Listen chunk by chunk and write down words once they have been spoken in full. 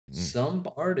some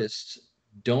artists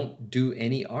don't do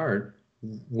any art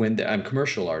I'm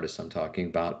commercial artists I'm talking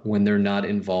about, when they're not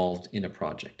involved in a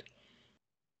project.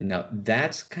 Now,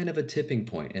 that's kind of a tipping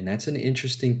point, and that's an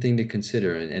interesting thing to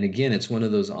consider. And again, it's one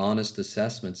of those honest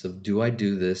assessments of, do I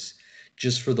do this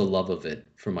just for the love of it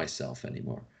for myself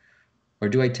anymore? Or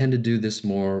do I tend to do this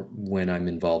more when I'm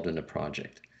involved in a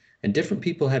project? And different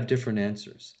people have different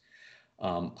answers.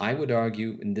 I would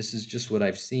argue, and this is just what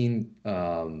I've seen,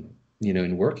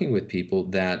 in working with people,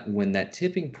 that when that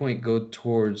tipping point goes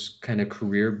towards kind of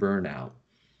career burnout,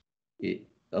 it,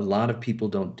 a lot of people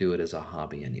don't do it as a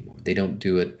hobby anymore. They don't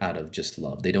do it out of just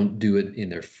love. They don't do it in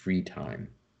their free time.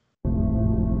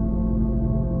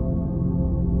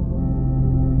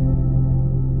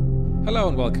 Hello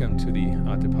and welcome to the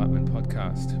Art Department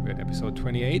podcast. We're at episode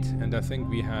 28, and I think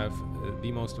we have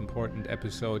the most important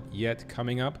episode yet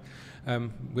coming up.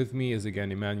 With me is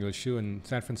again Emmanuel Shiu in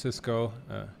San Francisco.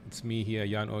 It's me here,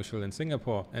 Urschel in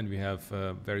Singapore, and we have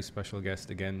a very special guest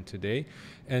again today.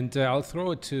 And I'll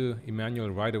throw it to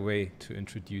Emmanuel right away to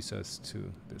introduce us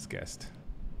to this guest.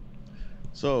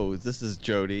 So this is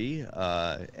Jody,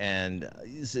 and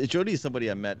Jody is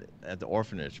somebody I met at the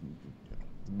orphanage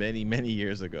many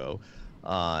years ago,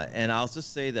 and I'll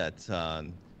just say that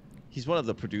he's one of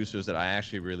the producers that I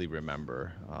actually really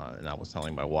remember, and I was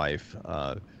telling my wife,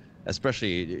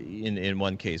 especially in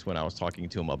one case when I was talking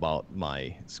to him about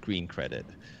my screen credit,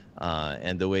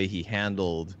 and the way he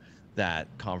handled that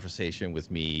conversation with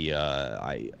me,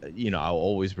 I'll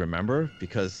always remember,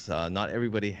 because not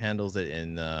everybody handles it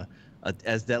in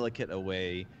as delicate a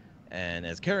way and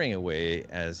as caring a way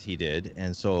as he did.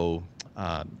 And so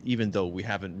even though we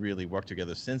haven't really worked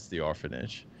together since the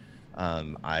orphanage,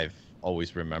 I've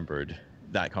always remembered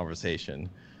that conversation.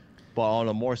 But on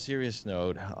a more serious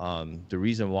note, the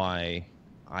reason why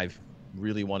I've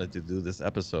really wanted to do this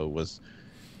episode was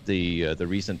the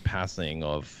recent passing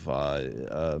of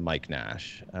Mike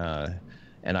Nash.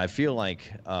 And I feel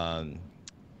like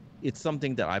it's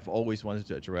something that I've always wanted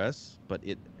to address, but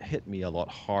it hit me a lot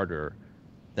harder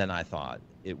than I thought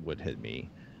it would hit me.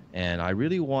 And I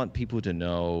really want people to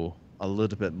know a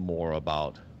little bit more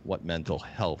about what mental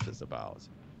health is about.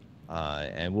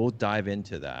 And we'll dive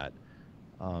into that.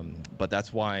 But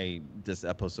that's why this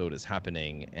episode is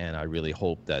happening. And I really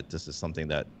hope that this is something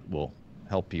that will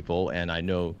help people. And I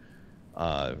know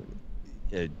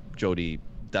Jody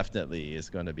definitely is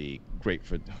going to be great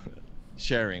for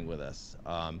sharing with us.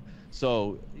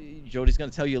 So Jody's going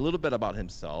to tell you a little bit about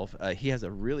himself. He has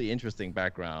a really interesting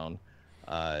background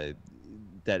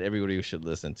that everybody should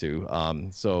listen to.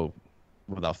 So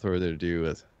without further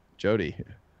ado, Jody.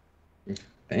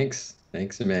 Thanks,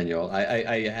 Emmanuel.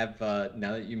 I have,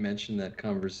 now that you mentioned that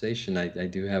conversation, I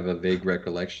do have a vague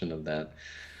recollection of that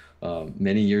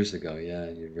many years ago. Yeah,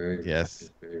 you're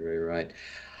very right.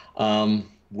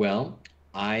 Well,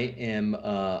 I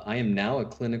am now a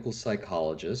clinical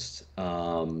psychologist,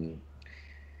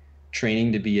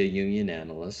 training to be a union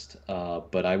analyst,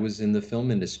 but I was in the film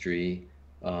industry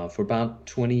for about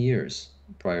 20 years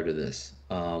prior to this.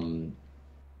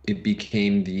 It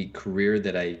became the career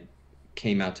that I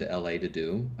came out to LA to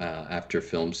do after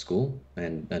film school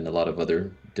and a lot of other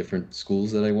different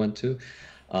schools that I went to,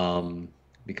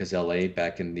 because LA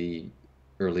back in the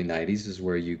early 90s is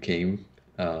where you came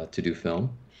to do film.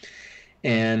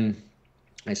 And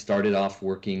I started off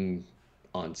working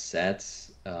on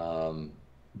sets, kind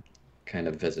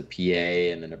of as a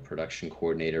PA, and then a production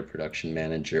coordinator, production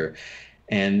manager.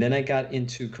 And then I got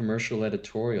into commercial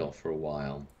editorial for a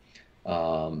while,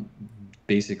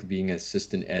 basically being an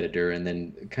assistant editor, and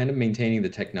then kind of maintaining the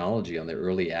technology on the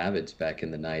early Avids back in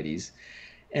the 90s.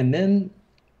 And then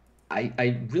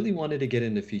I really wanted to get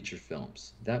into feature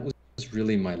films. That was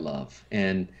really my love.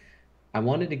 And I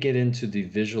wanted to get into the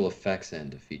visual effects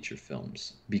end of feature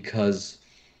films, because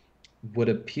what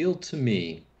appealed to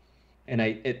me, and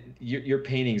your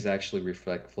paintings actually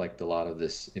reflect a lot of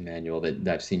this, Emmanuel, that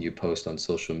I've seen you post on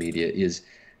social media, is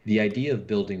the idea of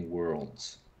building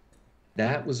worlds.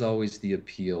 That was always the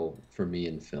appeal for me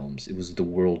in films. It was the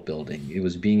world building. It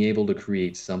was being able to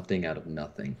create something out of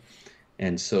nothing.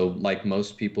 And so, like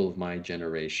most people of my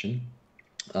generation,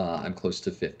 I'm close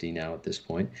to 50 now at this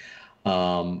point,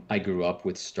 I grew up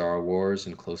with Star Wars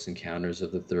and Close Encounters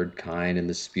of the Third Kind and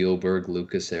the Spielberg,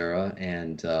 Lucas era,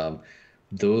 and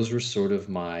those were sort of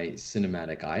my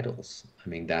cinematic idols. I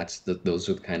mean, those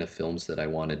are the kind of films that I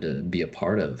wanted to be a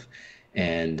part of,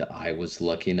 and I was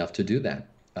lucky enough to do that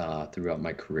throughout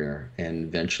my career. And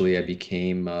eventually, I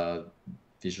became a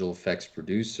visual effects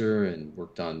producer and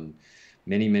worked on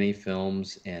many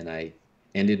films. And I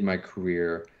ended my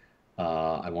career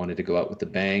I wanted to go out with a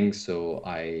bang, so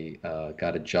I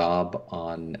got a job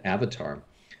on Avatar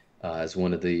as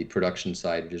one of the production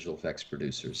side visual effects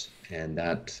producers. And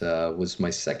that was my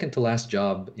second to last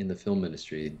job in the film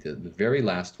industry. The very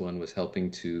last one was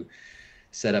helping to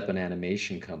set up an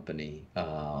animation company,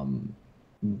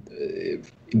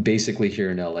 basically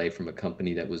here in LA, from a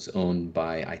company that was owned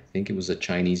by, I think it was a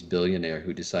Chinese billionaire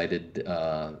who decided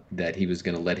that he was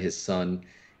going to let his son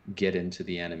get into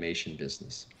the animation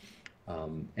business.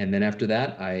 And then after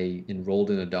that, I enrolled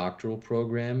in a doctoral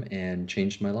program and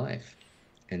changed my life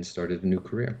and started a new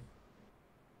career.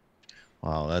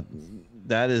 Wow,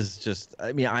 that is just,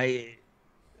 I mean,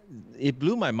 it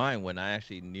blew my mind when I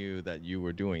actually knew that you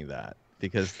were doing that,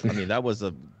 because I mean, that was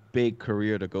a big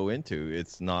career to go into.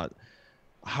 It's not,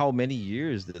 how many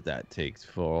years did that take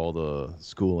for all the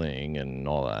schooling and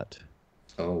all that?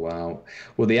 Oh, wow.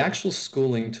 Well, the actual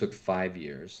schooling took 5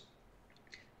 years.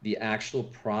 The actual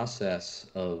process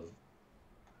of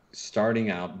starting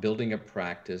out, building a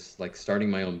practice, like starting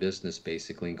my own business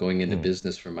basically, and going into Hmm.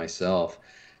 business for myself,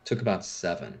 took about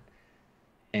 7.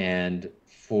 And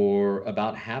for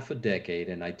about half a decade,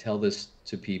 and I tell this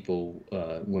to people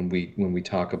when we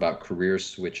talk about career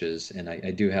switches, and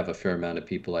I do have a fair amount of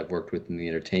people I've worked with in the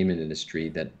entertainment industry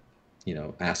that,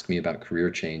 ask me about career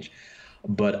change,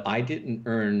 but I didn't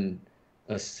earn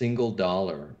a single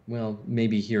dollar. Well,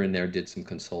 maybe here and there did some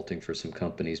consulting for some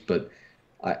companies, but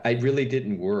I really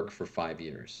didn't work for 5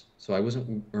 years. So I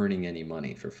wasn't earning any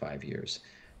money for 5 years.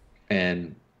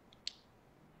 And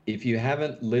if you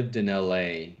haven't lived in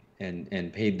LA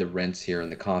and paid the rents here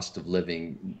and the cost of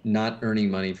living, not earning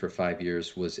money for 5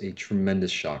 years was a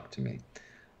tremendous shock to me.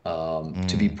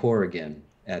 To be Mm. poor again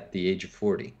at the age of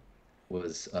 40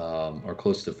 was, or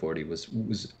close to 40, was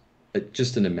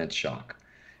just an immense shock.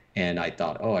 And I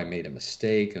thought, oh, I made a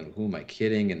mistake, and who am I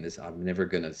kidding? And this, I'm never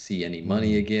going to see any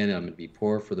money Mm. again. I'm going to be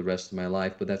poor for the rest of my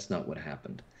life. But that's not what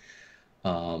happened.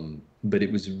 But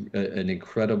it was an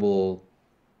incredible,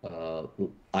 uh,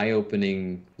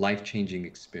 eye-opening, life-changing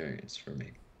experience for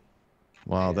me.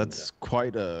 Wow, And that's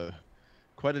quite a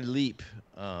leap.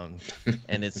 Um,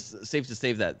 and it's safe to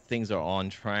say that things are on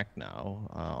track now,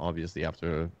 obviously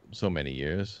after so many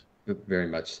years. very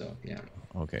much so, yeah,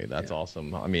 Okay, that's yeah.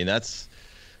 awesome. I mean, that's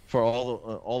for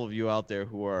all of you out there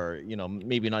who are,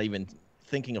 maybe not even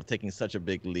thinking of taking such a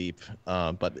big leap,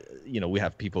 but we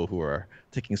have people who are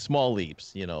taking small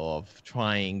leaps, of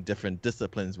trying different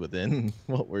disciplines within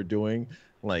what we're doing.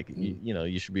 Like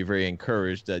Mm. you should be very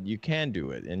encouraged that you can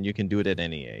do it, and you can do it at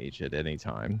any age, at any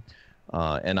time.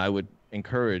 And I would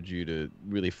encourage you to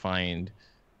really find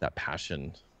that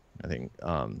passion, I think,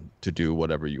 to do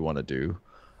whatever you want to do.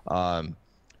 Um,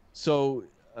 so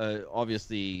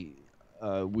obviously,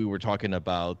 we were talking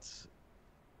about,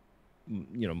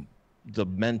 the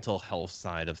mental health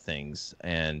side of things,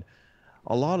 and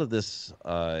a lot of this.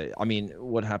 I mean,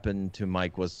 what happened to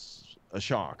Mike was a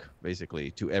shock,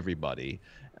 basically, to everybody,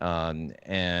 and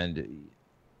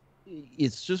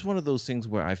it's just one of those things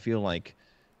where I feel like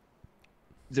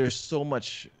there's so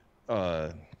much. I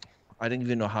didn't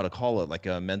even know how to call it, like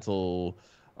a mental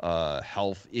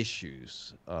health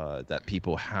issues that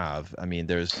people have. I mean,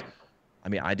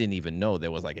 I didn't even know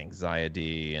there was like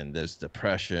anxiety, and there's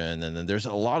depression, and then there's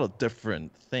a lot of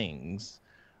different things.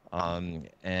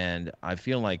 And I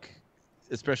feel like,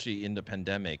 especially in the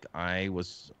pandemic, I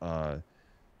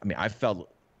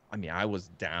felt, I was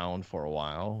down for a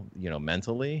while,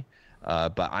 mentally,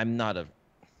 but I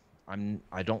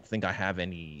don't think I have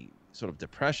any sort of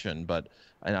depression,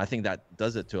 and I think that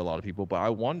does it to a lot of people. But I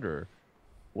wonder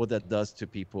what that does to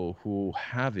people who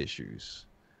have issues,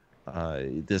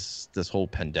 this whole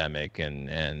pandemic and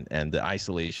the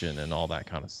isolation and all that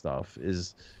kind of stuff.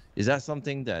 Is that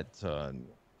something that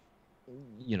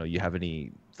you have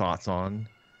any thoughts on?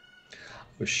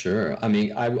 For sure. I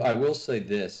mean, I will say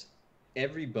this.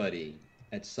 Everybody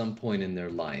at some point in their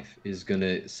life is going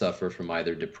to suffer from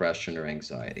either depression or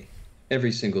anxiety.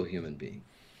 Every single human being.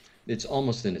 It's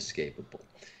almost inescapable.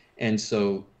 And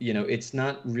so, it's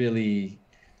not really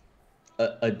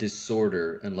a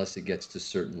disorder unless it gets to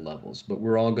certain levels. But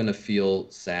we're all going to feel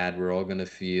sad. We're all going to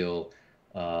feel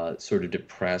sort of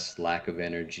depressed, lack of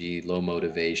energy, low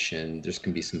motivation. There's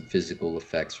going to be some physical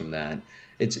effects from that.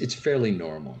 It's fairly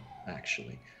normal,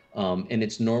 actually. And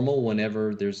it's normal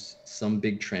whenever there's some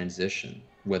big transition,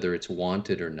 whether it's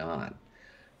wanted or not.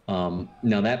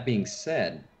 Now, that being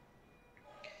said,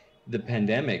 the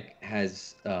pandemic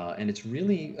has, and it's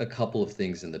really a couple of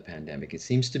things in the pandemic. It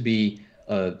seems to be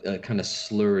a kind of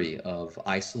slurry of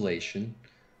isolation,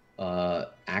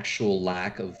 actual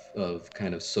lack of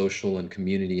kind of social and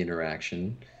community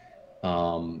interaction,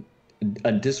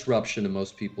 a disruption of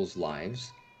most people's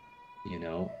lives,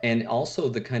 and also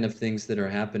the kind of things that are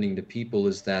happening to people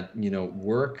is that,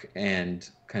 work and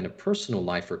kind of personal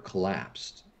life are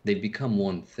collapsed. They've become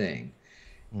one thing.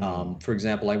 Mm. For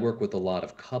example, I work with a lot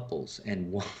of couples,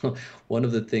 and one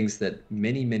of the things that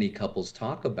many, many couples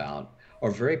talk about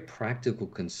are very practical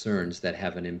concerns that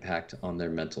have an impact on their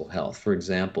mental health. For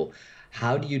example,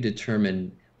 how do you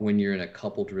determine when you're in a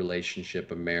coupled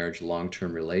relationship, a marriage,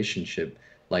 long-term relationship,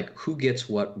 like who gets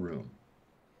what room,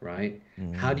 right?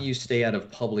 How do Mm. you stay out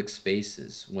of public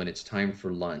spaces when it's time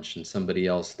for lunch and somebody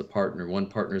else, one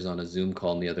partner's on a Zoom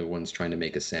call and the other one's trying to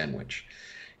make a sandwich?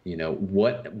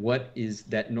 What is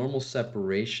that normal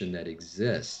separation that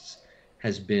exists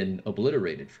has been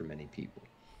obliterated for many people.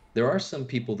 There are some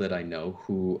people that I know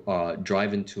who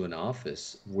drive into an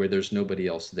office where there's nobody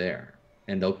else there,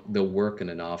 and they'll work in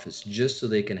an office just so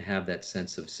they can have that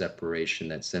sense of separation,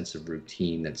 that sense of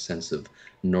routine, that sense of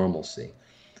normalcy.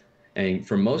 And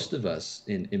for most of us,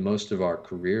 in most of our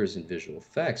careers in visual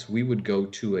effects, we would go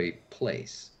to a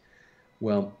place.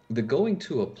 Well, the going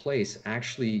to a place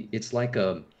actually, it's like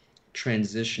a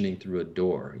transitioning through a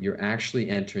door. You're actually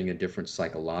entering a different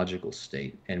psychological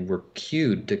state, and we're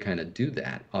cued to kind of do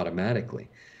that automatically.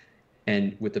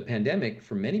 And with the pandemic,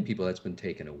 for many people, that's been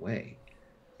taken away.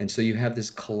 And so you have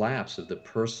this collapse of the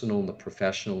personal and the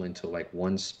professional into like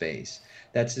one space.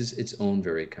 That's its own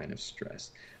very kind of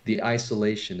stress. The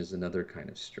isolation is another kind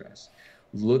of stress.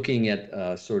 Looking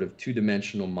at sort of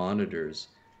two-dimensional monitors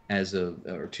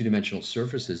or two-dimensional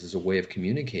surfaces as a way of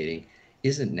communicating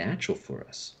isn't natural for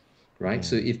us, right?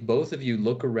 So Mm. if both of you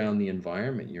look around the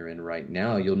environment you're in right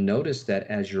now, you'll notice that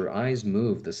as your eyes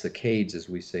move, the saccades, as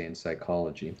we say in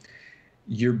psychology,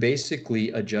 you're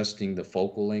basically adjusting the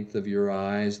focal length of your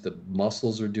eyes. The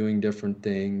muscles are doing different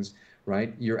things,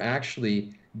 right? You're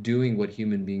actually doing what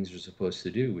human beings are supposed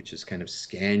to do, which is kind of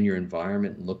scan your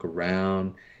environment and look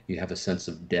around. You have a sense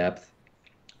of depth.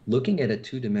 Looking at a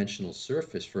two-dimensional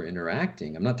surface for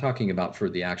interacting, I'm not talking about for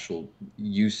the actual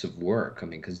use of work. I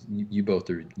mean, because you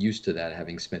both are used to that,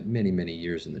 having spent many, many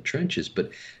years in the trenches.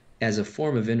 But as a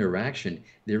form of interaction,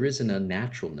 there is an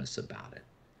unnaturalness about it.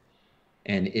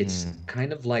 And it's Mm.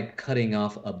 kind of like cutting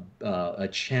off a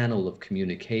channel of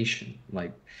communication.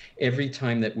 Like every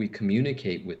time that we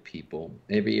communicate with people,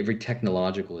 every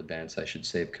technological advance, I should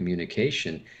say, of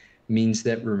communication means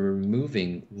that we're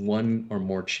removing one or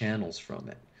more channels from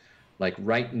it. Like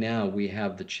right now, we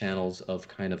have the channels of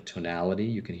kind of tonality.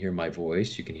 You can hear my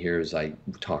voice. You can hear as I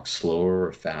talk slower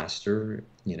or faster.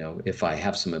 If I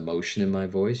have some emotion in my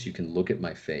voice, you can look at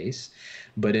my face.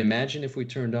 But imagine if we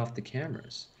turned off the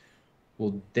cameras.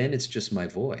 Well, then it's just my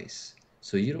voice.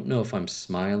 So you don't know if I'm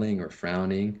smiling or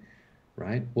frowning,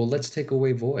 right? Well, let's take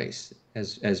away voice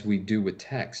as we do with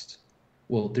text.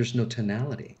 Well, there's no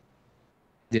tonality.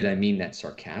 Did I mean that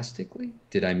sarcastically?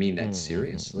 Did I mean that Mm.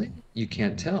 seriously? You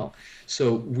can't Mm. tell.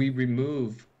 So we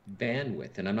remove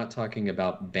bandwidth, and I'm not talking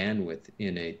about bandwidth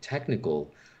in a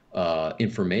technical,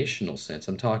 informational sense.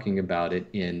 I'm talking about it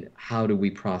in how do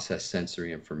we process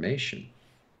sensory information.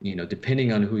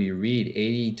 Depending on who you read,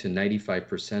 80 to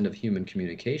 95% of human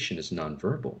communication is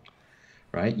nonverbal,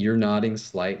 right? You're nodding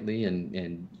slightly,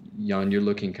 and Jan, you're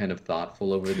looking kind of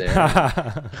thoughtful over there,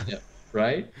 and yeah,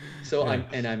 right? So Yeah.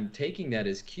 I'm taking that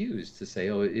as cues to say,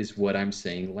 oh, is what I'm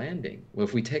saying landing? Well,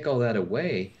 if we take all that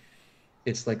away,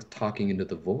 it's like talking into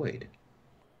the void.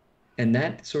 And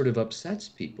that sort of upsets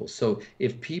people. So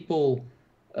if people,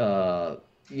 uh,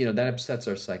 that upsets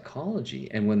our psychology.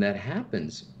 And when that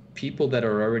happens, people that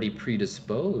are already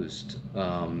predisposed,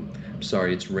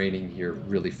 sorry, it's raining here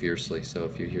really fiercely. So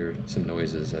if you hear some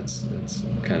noises, that's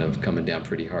kind of coming down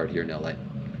pretty hard here in LA.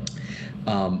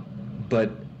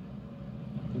 But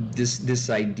this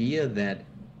idea that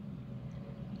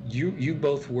you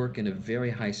both work in a very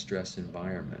high stress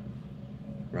environment,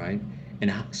 right?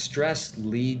 And stress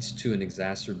leads to an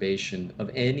exacerbation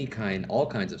of any kind, all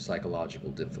kinds of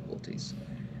psychological difficulties.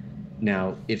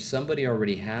 Now, if somebody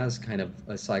already has kind of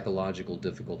a psychological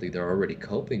difficulty they're already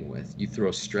coping with, you throw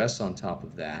stress on top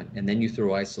of that, and then you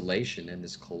throw isolation and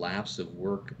this collapse of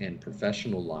work and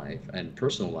professional life and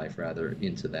personal life rather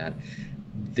into that,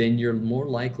 then you're more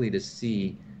likely to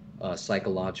see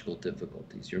psychological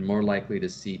difficulties. You're more likely to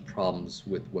see problems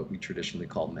with what we traditionally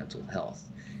call mental health.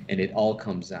 And it all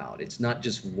comes out. It's not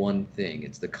just one thing,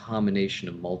 it's the combination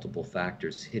of multiple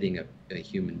factors hitting a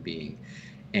human being.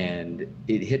 And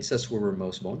it hits us where we're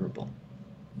most vulnerable.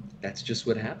 That's just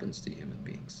what happens to human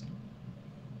beings.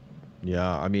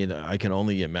 Yeah, I mean, I can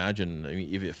only imagine. I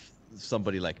mean, if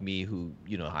somebody like me, who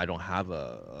I don't have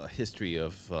a history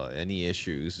of any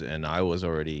issues, and I was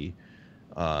already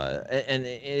And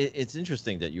it's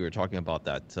interesting that you were talking about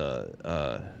that,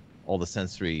 all the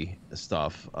sensory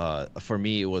stuff. For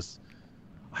me, it was,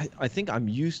 I think I'm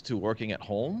used to working at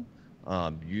home,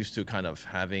 used to kind of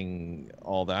having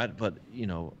all that, but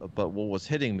but what was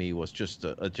hitting me was just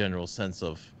a general sense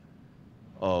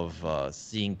of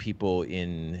seeing people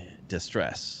in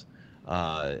distress,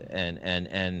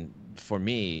 and for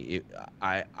me,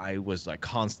 I was like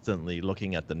constantly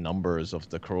looking at the numbers of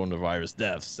the coronavirus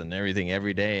deaths and everything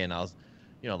every day, and I was,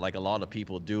 like a lot of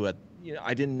people do it.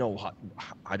 I didn't know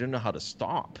how to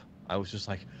stop. I was just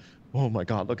like, oh my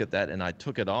God, look at that, and I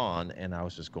took it on, and I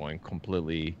was just going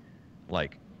completely,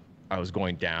 like, I was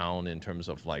going down in terms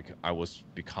of like I was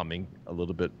becoming a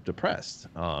little bit depressed.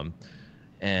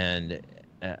 And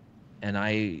uh, and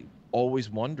I always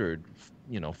wondered,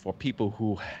 for people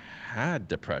who had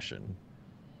depression,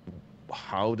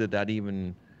 how did that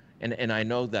even? And I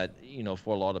know that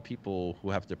for a lot of people who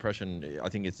have depression, I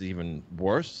think it's even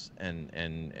worse, and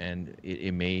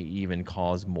it may even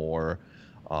cause more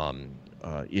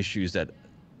issues that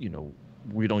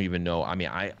we don't even know. I mean,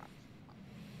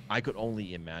 I could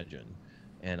only imagine,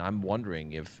 and I'm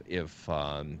wondering if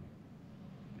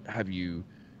have you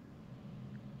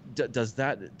does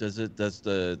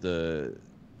the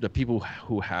people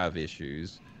who have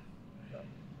issues,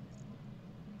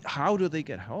 how do they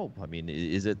get help? I mean,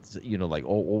 is it like,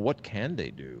 or what can they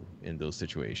do in those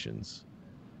situations?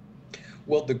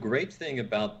 Well, the great thing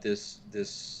about this,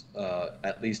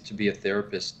 at least to be a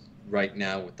therapist right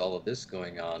now with all of this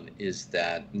going on, is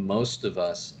that most of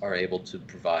us are able to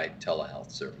provide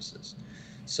telehealth services.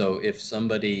 So if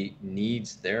somebody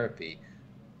needs therapy,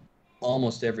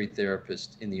 almost every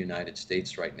therapist in the United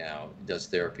States right now does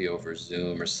therapy over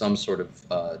Zoom or some sort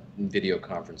of video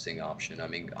conferencing option. I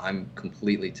mean, I'm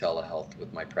completely telehealth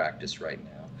with my practice right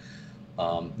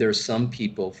now. There's some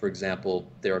people, for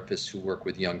example, therapists who work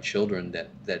with young children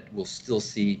that will still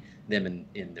see them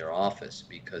in their office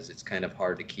because it's kind of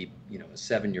hard to keep, a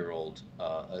 7-year-old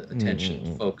attention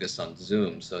Mm-mm-mm. focus on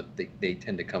Zoom. So they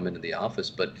tend to come into the office.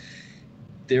 But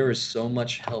there is so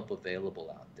much help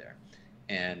available out there.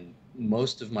 And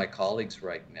most of my colleagues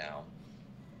right now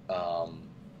um,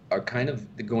 are kind of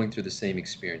going through the same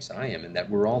experience I am, in that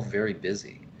we're all very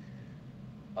busy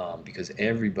because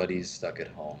everybody's stuck at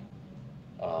home.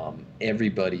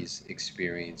 Everybody's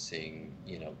experiencing,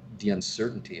 the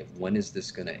uncertainty of when is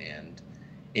this going to end?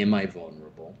 Am I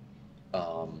vulnerable?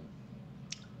 Um,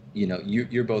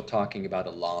 you're both talking about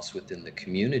a loss within the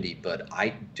community, but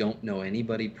I don't know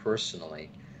anybody personally,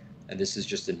 and this is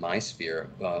just in my sphere,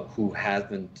 who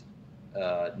hasn't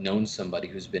known somebody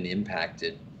who's been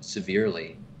impacted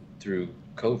severely through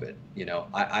COVID.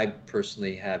 I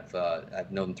personally have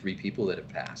I've known 3 people that have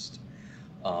passed,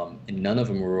 and none of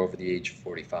them were over the age of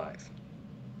 45.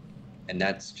 And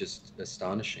that's just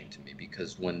astonishing to me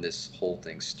because when this whole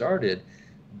thing started,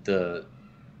 the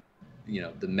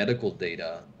the medical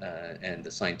data and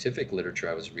the scientific literature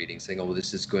I was reading saying, oh, well,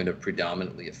 this is going to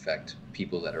predominantly affect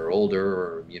people that are older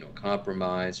or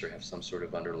compromised or have some sort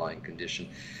of underlying condition,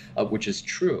 which is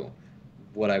true.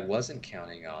 What I wasn't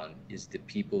counting on is the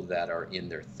people that are in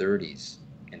their 30s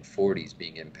and 40s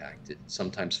being impacted,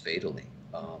 sometimes fatally.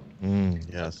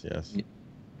 Yes, yes.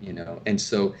 And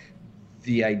so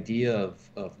the idea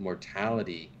of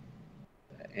mortality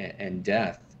and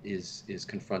death is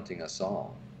confronting us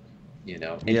all.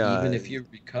 And even Yeah, if you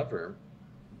recover,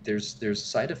 there's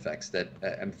side effects that,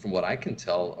 and from what I can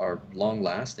tell, are long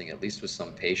lasting, at least with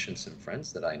some patients and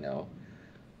friends that I know.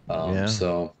 yeah,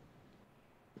 So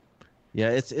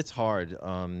yeah. It's hard.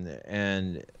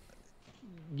 And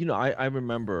I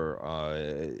remember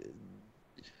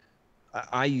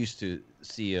I used to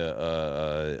see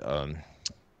I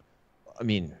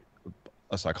mean,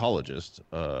 a psychologist,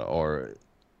 or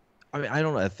I mean, I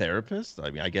don't know, a therapist.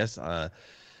 I mean, I guess,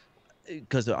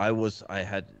 because I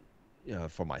had,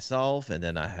 for myself, and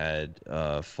then I had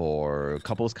for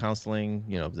couples counseling.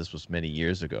 This was many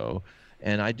years ago,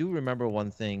 and I do remember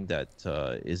one thing that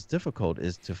is difficult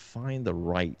is to find the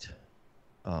right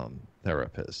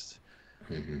therapist.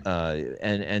 mhm.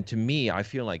 And to me, I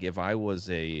feel like if I was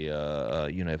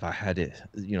if I had it,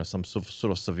 some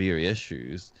sort of severe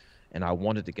issues, and I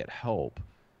wanted to get help,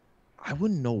 I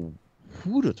wouldn't know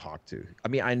who to talk to. I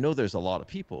mean, I know there's a lot of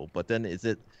people, but then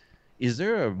is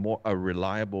there a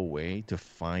reliable way to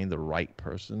find the right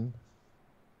person?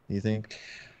 Do you think?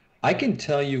 I can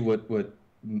tell you what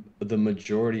the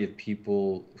majority of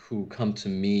people who come to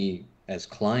me as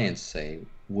clients say,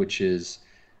 which is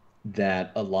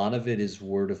that a lot of it is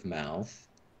word of mouth.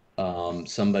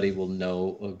 Somebody will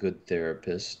know a good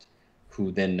therapist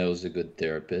who then knows a good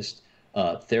therapist,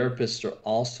 Therapists are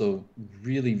also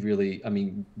really, really, I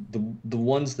mean, the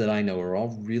ones that I know are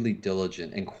all really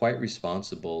diligent and quite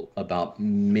responsible about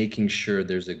making sure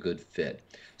there's a good fit.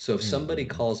 So if somebody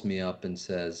Mm-hmm. calls me up and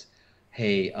says,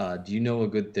 "Hey, do you know a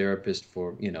good therapist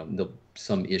for,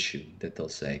 some issue that they'll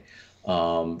say,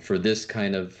 for this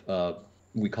kind of,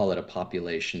 we call it a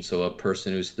population. So a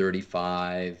person who's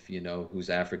 35, who's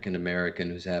African American,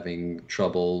 who's having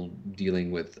trouble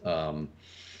dealing with,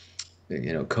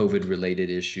 COVID related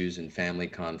issues and family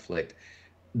conflict.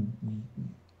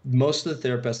 Most of the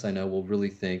therapists I know will really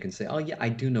think and say, oh, yeah, I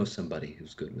do know somebody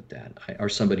who's good with that, or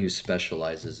somebody who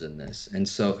specializes in this. And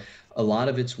so a lot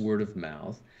of it's word of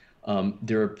mouth.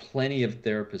 There are plenty of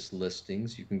therapist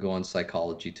listings. You can go on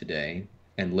Psychology Today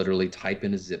and literally type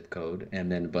in a zip code,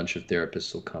 and then a bunch of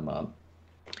therapists will come up.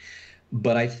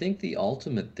 But I think the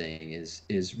ultimate thing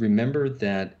is remember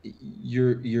that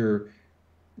you're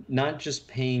not just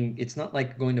paying, it's not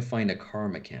like going to find a car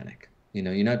mechanic.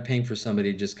 You're not paying for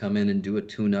somebody to just come in and do a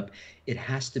tune up. It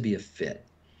has to be a fit.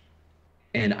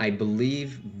 And I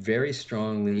believe very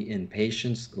strongly in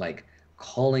patients like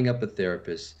calling up a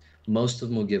therapist. Most of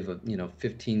them will give a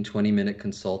 15, 20-minute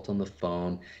consult on the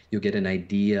phone. You'll get an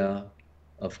idea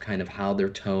of kind of how their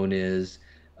tone is,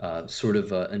 sort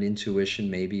of an intuition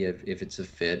maybe if it's a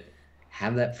fit.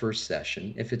 Have that first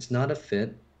session. If it's not a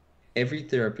fit, every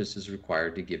therapist is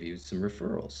required to give you some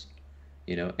referrals,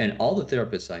 and all the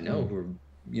therapists I know who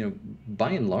are,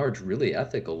 by and large, really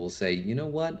ethical will say, you know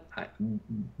what,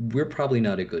 we're probably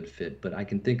not a good fit, but I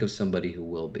can think of somebody who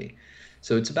will be.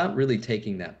 So it's about really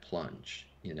taking that plunge,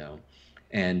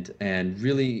 and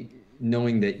really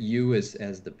knowing that you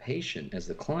as the patient, as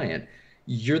the client,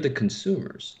 you're the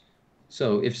consumers.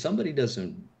 So if somebody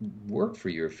doesn't work for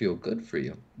you or feel good for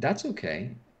you, that's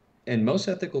okay. And most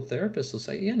ethical therapists will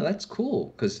say, yeah, no, that's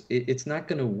cool, because it's not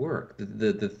going to work.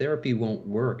 The therapy won't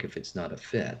work if it's not a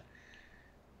fit.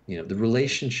 The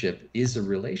relationship is a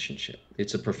relationship.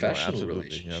 It's a No, professional absolutely,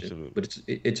 relationship, absolutely. but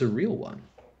it's a real one.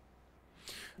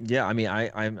 Yeah, I mean,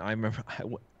 I remember.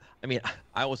 I mean,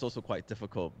 I was also quite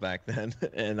difficult back then,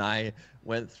 and I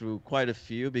went through quite a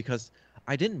few because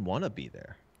I didn't want to be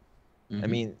there. I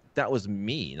Hmm. mean, that was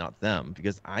me, not them,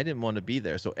 because I didn't want to be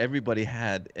there. So everybody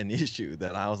had an issue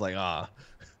that I was like,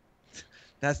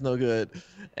 that's no good.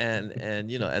 And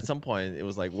at some point it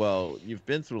was like, well, you've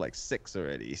been through like six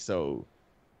already, so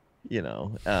you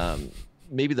know, um,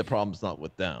 maybe the problem's not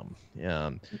with them.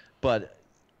 But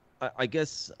I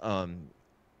guess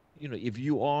if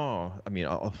you are, I mean,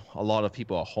 a lot of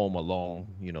people are home alone,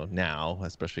 now,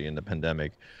 especially in the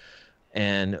pandemic.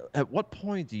 And at what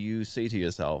point do you say to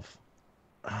yourself,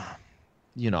 I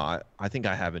think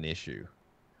I have an issue?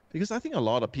 Because I think a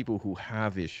lot of people who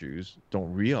have issues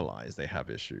don't realize they have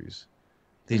issues.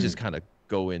 They just Mm. kind of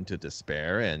go into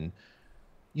despair. And,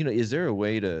 is there a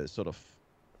way to sort of,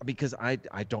 because I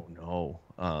don't know,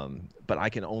 but I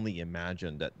can only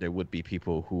imagine that there would be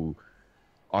people who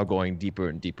are going deeper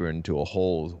and deeper into a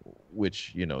hole,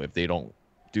 which, if they don't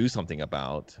do something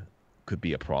about, could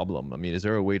be a problem. I mean, is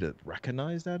there a way to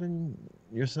recognize that in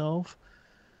yourself?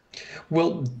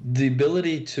 Well, the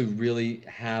ability to really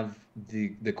have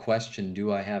the question,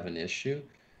 do I have an issue,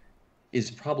 is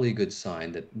probably a good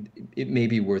sign that it may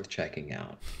be worth checking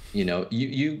out.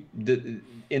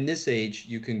 In this age,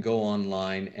 you can go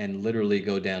online and literally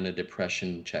go down a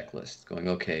depression checklist, going,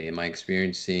 okay, am I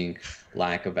experiencing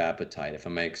lack of appetite? If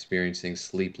am I experiencing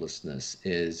sleeplessness?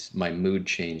 Is my mood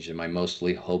changed? Am I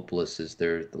mostly hopeless? Is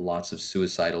there lots of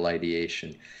suicidal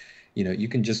ideation? You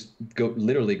can just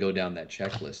literally go down that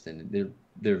checklist, and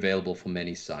they're available from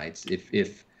many sites. If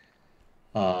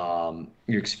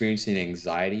you're experiencing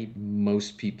anxiety,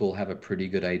 most people have a pretty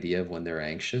good idea of when they're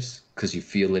anxious because you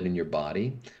feel it in your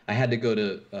body. I had to go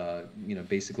to,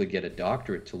 basically get a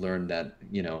doctorate to learn that,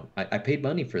 I paid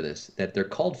money for this, that they're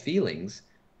called feelings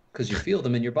because you feel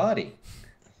them in your body.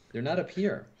 They're not up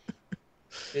here,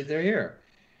 they're here,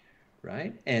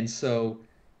 right? And so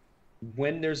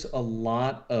when there's a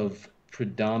lot of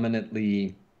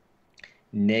predominantly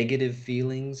negative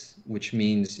feelings, which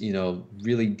means,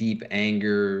 really deep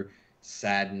anger,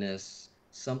 sadness,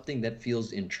 something that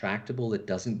feels intractable that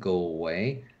doesn't go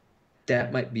away,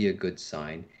 that might be a good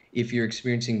sign. If you're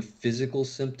experiencing physical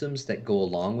symptoms that go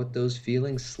along with those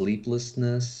feelings,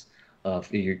 sleeplessness,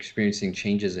 if you're experiencing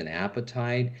changes in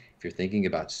appetite, if you're thinking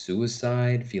about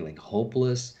suicide, feeling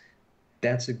hopeless,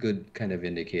 that's a good kind of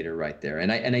indicator right there.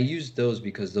 And I use those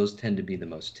because those tend to be the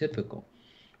most typical,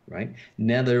 right?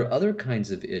 Now, there are other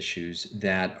kinds of issues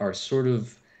that are sort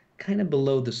of kind of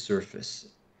below the surface,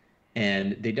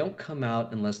 and they don't come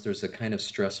out unless there's a kind of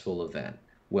stressful event.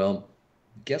 Well,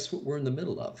 guess what we're in the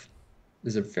middle of?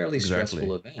 There's a fairly Exactly.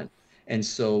 stressful event. And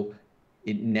so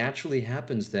it naturally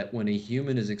happens that when a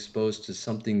human is exposed to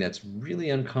something that's really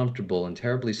uncomfortable and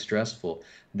terribly stressful,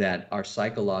 that our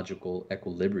psychological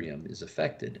equilibrium is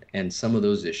affected, and some of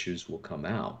those issues will come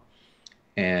out.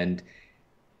 And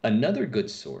another good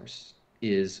source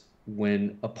is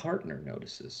when a partner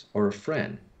notices or a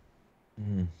friend,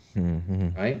 Mm-hmm.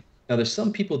 right? Now, there's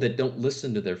some people that don't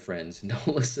listen to their friends, don't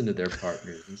listen to their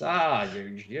partners. It's,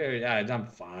 yeah, I'm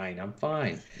fine, I'm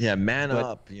fine. Yeah, man But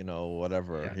up,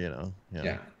 whatever, yeah, yeah.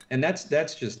 yeah, and that's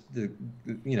just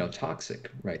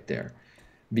toxic right there,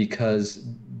 because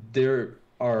there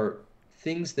are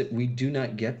things that we do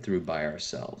not get through by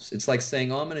ourselves. It's like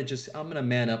saying, "Oh, I'm gonna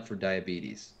man up for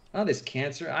diabetes. Oh, this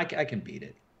cancer, I can beat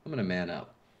it. I'm gonna man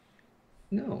up."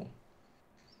 No,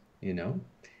 you know,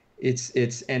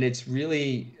 it's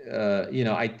really,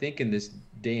 I think in this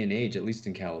day and age, at least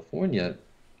in California,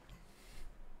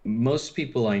 most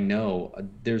people I know,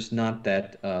 there's not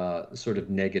that sort of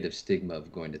negative stigma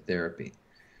of going to therapy,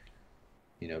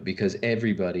 because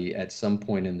everybody at some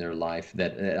point in their life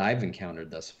that I've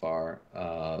encountered thus far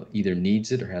either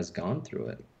needs it or has gone through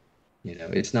it.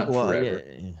 It's not Well, forever.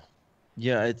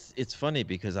 yeah, it's funny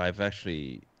because I've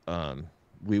actually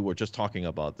we were just talking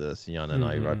about this, Jan and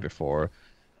I, right Mm-hmm. before.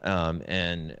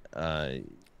 And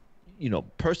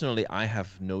personally, I have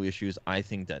no issues. I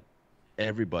think that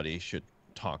everybody should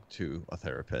talk to a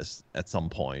therapist at some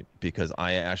point, because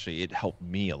it helped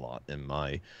me a lot in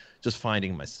my just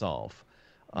finding myself.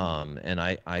 And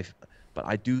but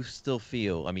I do still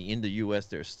feel, I mean, in the US,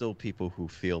 there's still people who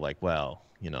feel like, well,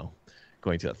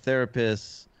 going to a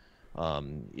therapist,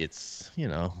 it's,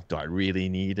 do I really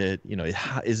need it?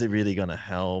 Is it really going to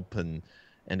help? And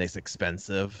it's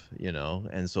expensive,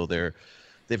 and so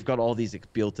they've got all these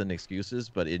built-in excuses.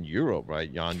 But in Europe,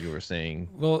 right, Jan, you were saying.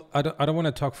 Well, I don't want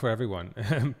to talk for everyone,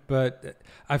 but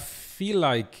I feel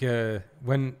like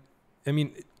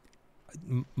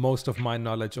most of my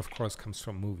knowledge, of course, comes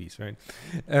from movies, right?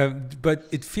 But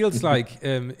it feels like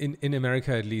in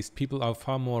America, at least, people are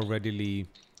far more readily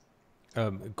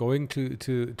going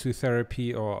to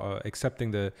therapy, or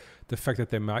accepting the fact that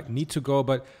they might need to go.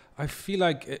 But I feel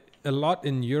like a lot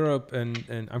in Europe,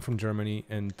 and I'm from Germany,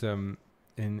 and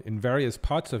in various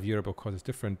parts of Europe, of course, it's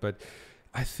different, but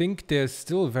I think there's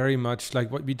still very much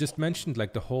like what we just mentioned,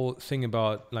 like the whole thing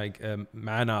about like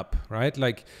man up, right?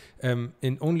 Like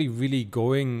in only really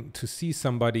going to see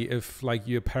somebody if like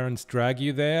your parents drag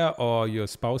you there, or your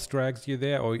spouse drags you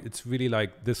there, or it's really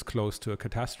like this close to a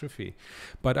catastrophe.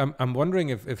 But I'm wondering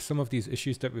if some of these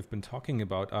issues that we've been talking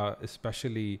about are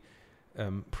especially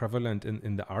prevalent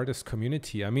in the artist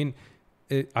community. I mean,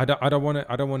 I don't want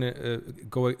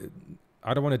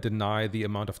to deny the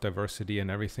amount of diversity and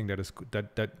everything that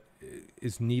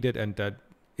is needed and that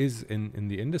is in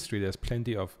the industry. There's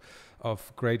plenty of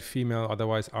great female,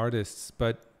 otherwise artists,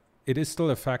 but it is still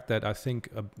a fact that I think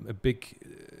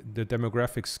the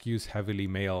demographic skews heavily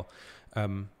male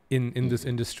in this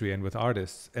industry and with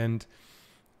artists. And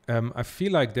I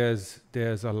feel like there's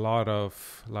a lot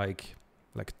of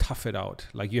like tough it out.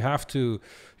 Like you have to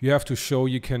show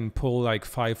you can pull like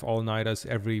 5 all-nighters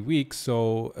every week,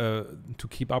 so to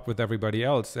keep up with everybody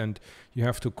else, and you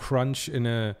have to crunch in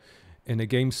a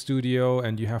game studio,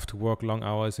 and you have to work long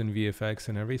hours in VFX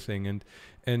and everything,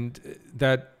 and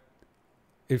that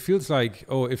it feels like,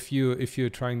 oh, if you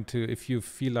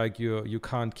feel like you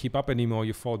can't keep up anymore,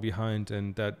 you fall behind,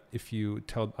 and that if you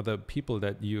tell other people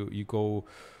that you go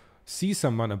see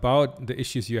someone about the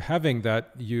issues you're having, that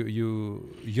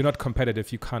you're not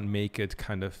competitive, you can't make it,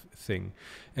 kind of thing.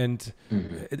 And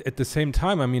at the same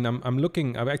time, I mean,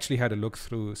 I've actually had a look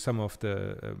through some of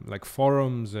the like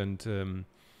forums and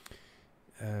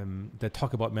that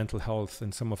talk about mental health,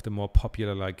 and some of the more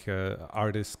popular like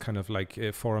artists kind of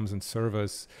like forums and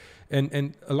servers,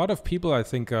 and a lot of people I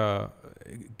think are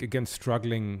again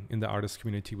struggling in the artist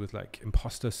community with like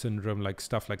imposter syndrome, like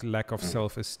stuff like lack of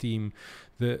self-esteem,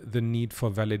 the need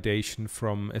for validation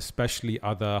from especially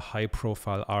other high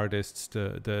profile artists,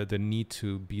 the need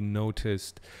to be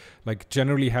noticed, like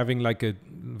generally having like a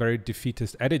very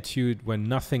defeatist attitude when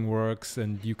nothing works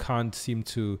and you can't seem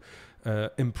to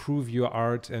improve your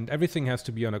art, and everything has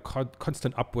to be on a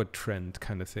constant upward trend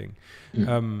kind of thing.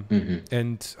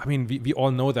 And I mean, we all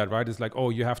know that, right? It's like,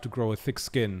 oh, you have to grow a thick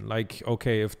skin. Like,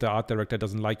 okay, if the art director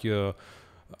doesn't like your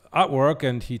artwork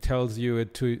and he tells you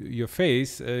it to your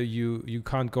face, you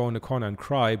can't go in the corner and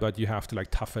cry, but you have to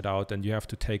like tough it out, and you have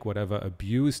to take whatever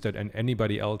abuse that and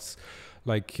anybody else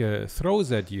like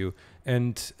throws at you.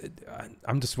 And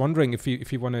I'm just wondering if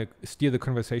you want to steer the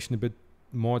conversation a bit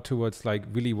more towards like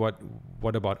really what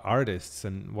about artists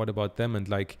and what about them, and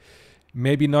like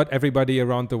maybe not everybody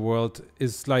around the world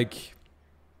is like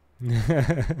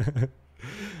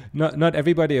Not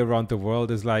everybody around the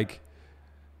world is like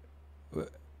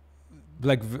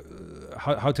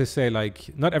how to say, like,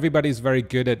 not everybody is very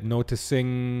good at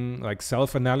noticing, like,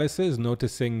 self-analysis,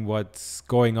 noticing what's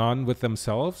going on with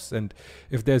themselves, and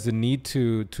if there's a need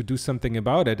to do something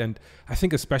about it. And I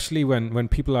think especially when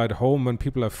people are at home, when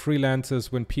people are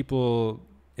freelancers, when people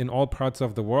in all parts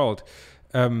of the world,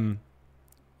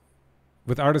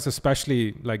 with artists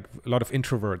especially, like a lot of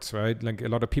introverts, right? Like a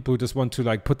lot of people who just want to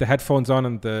like put the headphones on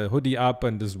and the hoodie up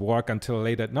and just work until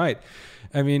late at night.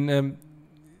 I mean,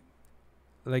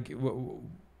 like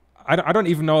I don't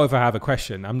even know if I have a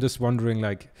question. I'm just wondering,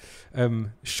 like,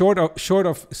 short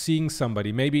of seeing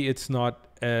somebody, maybe it's not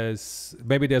as,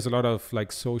 maybe there's a lot of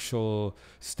like social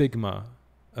stigma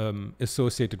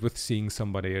associated with seeing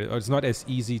somebody, or it's not as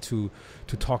easy to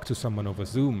talk to someone over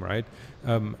Zoom, right?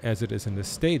 As it is in the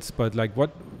States. But like, who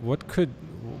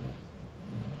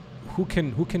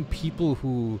can people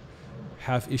who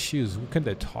have issues, who can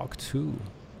they talk to?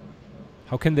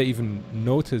 How can they even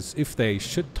notice if they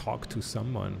should talk to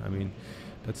someone? I mean,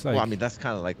 that's like. Well, I mean, that's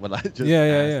kind of like what I just.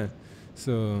 Yeah.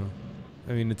 So,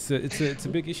 I mean, it's a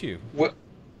big issue.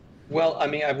 Well, I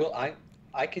mean,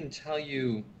 I can tell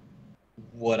you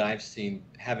what I've seen,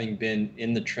 having been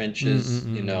in the trenches,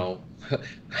 you know,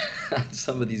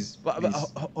 some of these. But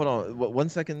hold on, 1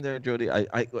 second there, Jody.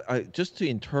 I just to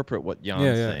interpret what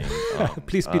Jan's saying.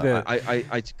 Please be the.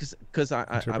 Because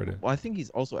I think he's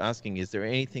also asking, is there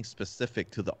anything specific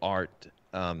to the art,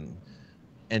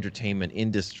 entertainment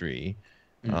industry,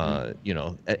 you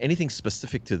know, anything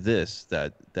specific to this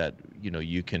that you know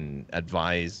you can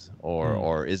advise,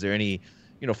 or is there any,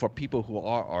 you know, for people who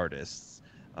are artists,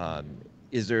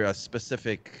 is there a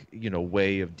specific, you know,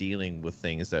 way of dealing with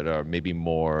things that are maybe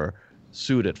more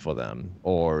suited for them,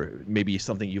 or maybe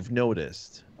something you've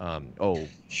noticed? Sure.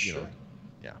 You know,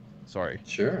 yeah. Sorry.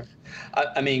 Sure.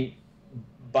 I mean,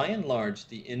 by and large,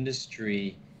 the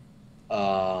industry,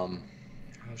 how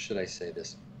should I say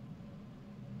this?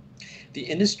 The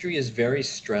industry is very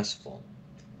stressful,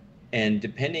 and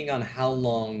depending on how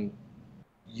long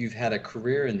you've had a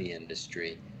career in the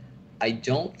industry, I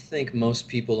don't think most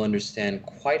people understand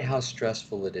quite how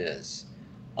stressful it is.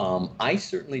 I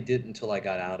certainly did until I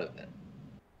got out of it.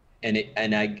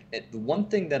 The one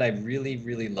thing that I really,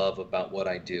 really love about what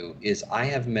I do is I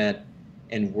have met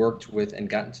and worked with and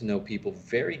gotten to know people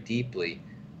very deeply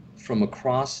from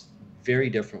across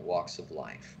very different walks of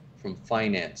life, from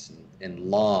finance and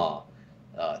law,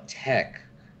 tech,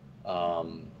 I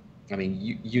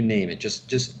mean, you name it,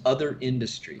 just other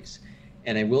industries.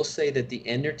 And I will say that the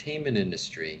entertainment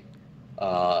industry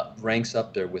ranks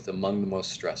up there with among the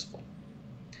most stressful.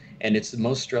 And it's the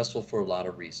most stressful for a lot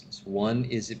of reasons. One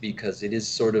is because it is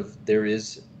sort of, there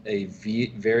is a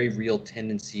very real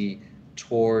tendency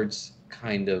towards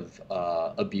kind of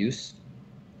abuse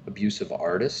of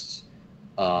artists.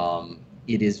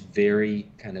 It is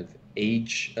very kind of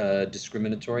age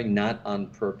discriminatory, not on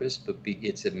purpose, but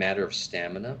it's a matter of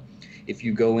stamina. If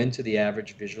you go into the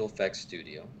average visual effects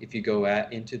studio, if you go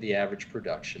into the average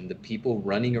production, the people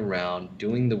running around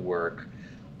doing the work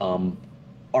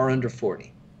are under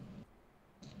 40.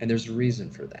 And there's a reason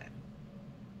for that.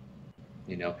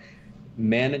 You know,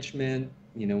 management,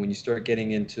 you know, when you start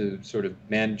getting into sort of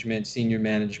management, senior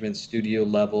management, studio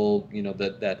level, you know,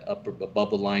 that upper above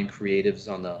the line creatives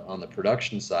on the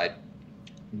production side,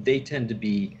 they tend to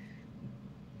be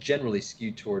generally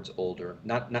skewed towards older,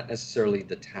 not necessarily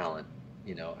the talent,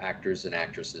 you know, actors and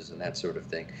actresses and that sort of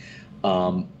thing.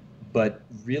 But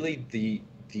really the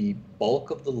bulk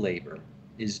of the labor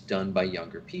is done by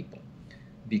younger people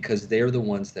because they're the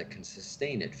ones that can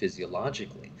sustain it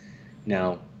physiologically.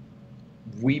 Now,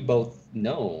 we both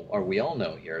know, or we all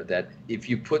know here, that if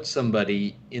you put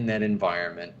somebody in that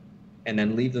environment and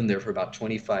then leave them there for about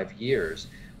 25 years,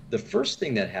 the first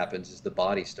thing that happens is the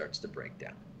body starts to break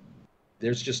down.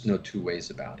 There's just no two ways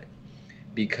about it.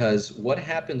 Because what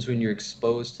happens when you're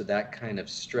exposed to that kind of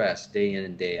stress day in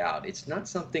and day out, it's not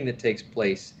something that takes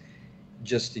place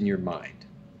just in your mind.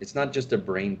 It's not just a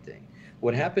brain thing.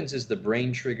 What happens is the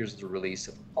brain triggers the release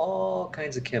of all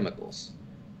kinds of chemicals,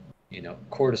 you know,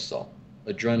 cortisol,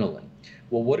 adrenaline.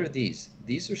 Well, what are these?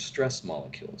 These are stress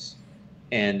molecules.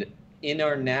 And in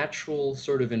our natural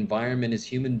sort of environment as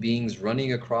human beings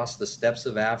running across the steppes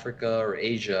of Africa or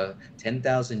Asia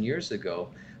 10,000 years ago,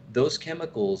 those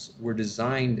chemicals were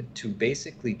designed to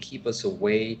basically keep us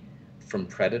away from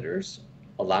predators,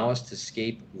 allow us to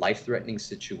escape life-threatening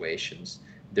situations.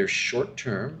 They're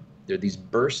short-term. They're these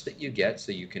bursts that you get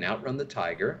so you can outrun the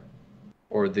tiger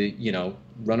or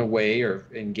run away or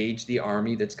engage the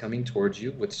army that's coming towards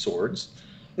you with swords,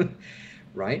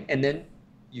 right? And then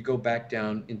you go back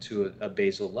down into a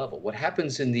basal level. What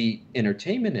happens in the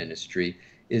entertainment industry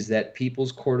is that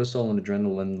people's cortisol and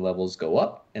adrenaline levels go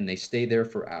up and they stay there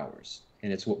for hours.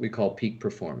 And it's what we call peak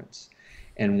performance.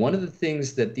 And one of the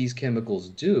things that these chemicals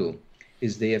do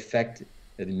is they affect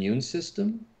the immune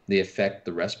system, they affect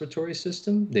the respiratory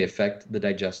system, they affect the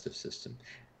digestive system.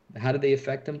 How do they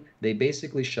affect them? They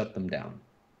basically shut them down,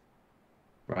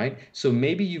 right? So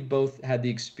maybe you've both had the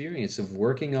experience of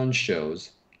working on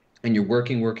shows and you're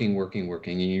working,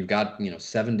 and you've got,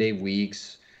 7-day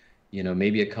weeks,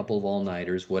 maybe a couple of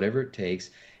all-nighters, whatever it takes,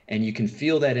 and you can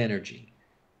feel that energy.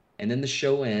 And then the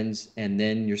show ends, and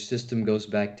then your system goes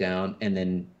back down, and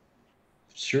then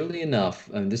surely enough,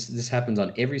 this happens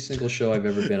on every single show I've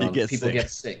ever been You on, get people sick.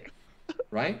 get sick,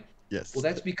 right? Yes. Well,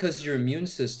 that's because your immune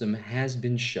system has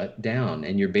been shut down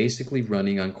and you're basically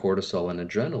running on cortisol and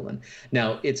adrenaline.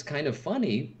 Now, it's kind of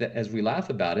funny that as we laugh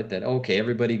about it, that, okay,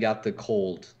 everybody got the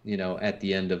cold, at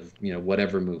the end of,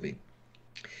 whatever movie.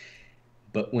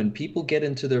 But when people get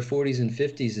into their 40s and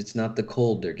 50s, it's not the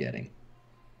cold they're getting.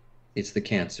 It's the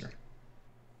cancer.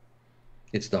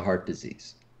 It's the heart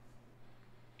disease,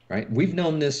 right? We've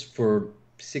known this for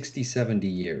 60, 70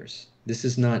 years. This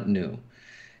is not new.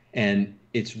 And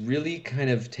it's really kind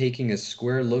of taking a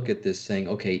square look at this, saying,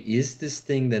 okay, is this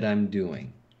thing that I'm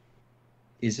doing,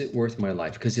 is it worth my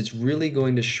life? Because it's really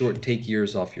going to take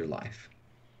years off your life,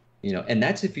 and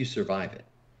that's if you survive it.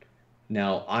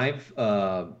 Now, I've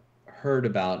heard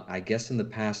about, I guess in the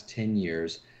past 10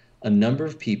 years, a number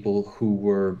of people who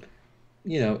were,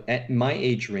 at my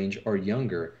age range or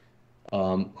younger,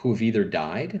 who have either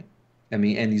died, and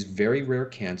these very rare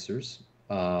cancers,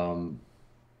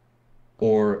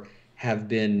 or have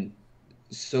been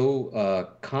so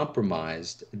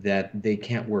compromised that they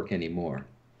can't work anymore.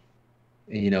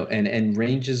 And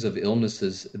ranges of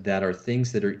illnesses that are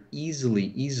things that are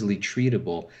easily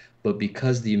treatable, but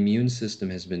because the immune system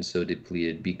has been so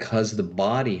depleted, because the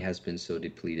body has been so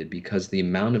depleted, because the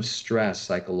amount of stress,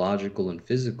 psychological and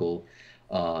physical,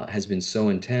 has been so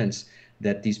intense,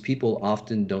 that these people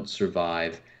often don't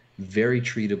survive very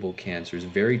treatable cancers,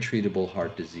 very treatable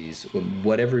heart disease,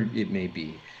 whatever it may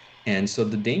be. And so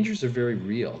the dangers are very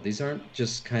real. These aren't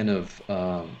just kind of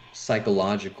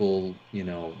psychological,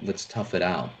 let's tough it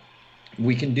out.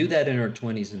 We can do that in our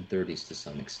 20s and 30s to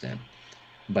some extent.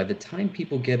 By the time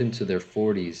people get into their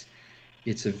 40s,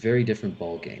 it's a very different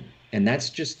ball game. And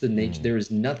that's just the nature. There is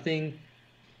nothing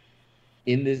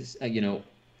in this,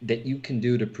 that you can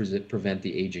do to prevent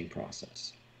the aging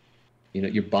process.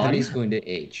 Your body's going to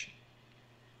age.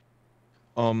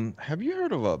 Have you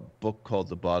heard of a book called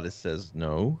The Body Says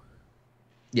No?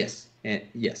 Yes, and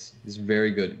yes, it's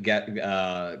very good.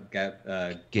 Gaber?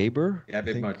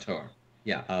 Gabby Martor.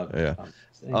 Yeah.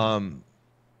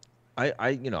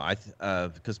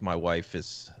 Because my wife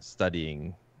is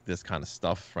studying this kind of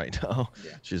stuff right now.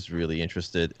 Yeah. She's really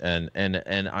interested, and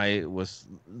I was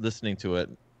listening to it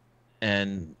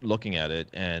and looking at it,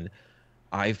 and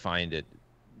I find it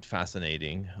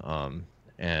fascinating.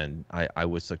 And I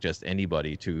would suggest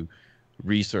anybody to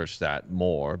research that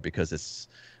more, because it's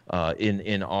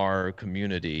in our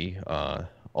community.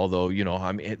 Although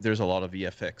there's a lot of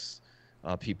VFX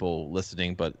people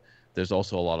listening, but there's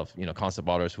also a lot of concept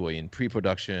artists who are in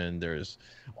pre-production. There's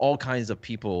all kinds of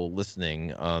people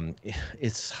listening.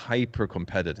 It's hyper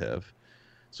competitive,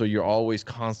 so you're always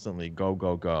constantly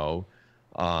go.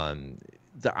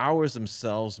 The hours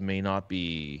themselves may not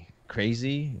be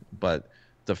crazy, but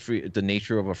the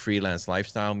nature of a freelance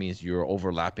lifestyle means you're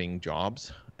overlapping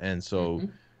jobs, and so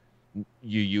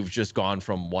you've just gone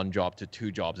from one job to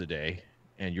 2 jobs a day,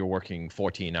 and you're working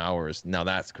 14 hours. Now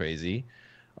that's crazy.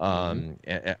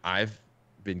 I've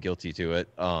been guilty to it.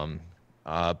 So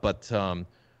I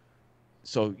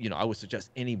would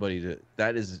suggest anybody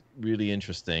that is really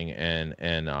interesting,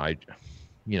 and I,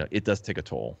 it does take a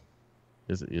toll.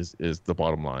 Is the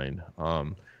bottom line.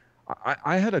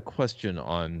 I had a question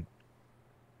on,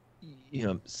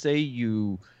 say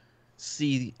you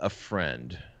see a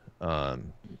friend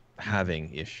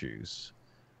having issues,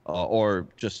 or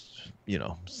just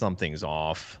something's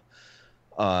off.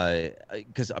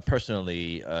 Because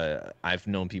personally, I've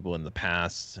known people in the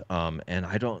past, and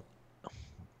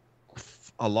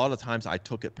a lot of times I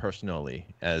took it personally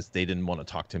as they didn't want to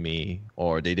talk to me,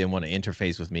 or they didn't want to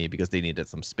interface with me because they needed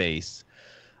some space.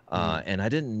 And I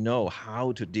didn't know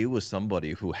how to deal with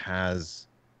somebody who has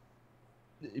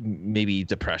maybe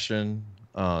depression,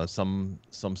 some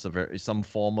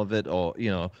form of it, or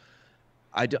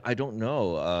I don't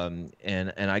know.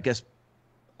 And I guess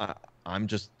I'm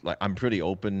just I'm pretty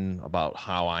open about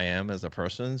how I am as a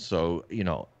person. So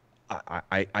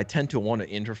I tend to want to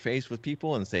interface with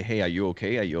people and say, hey, are you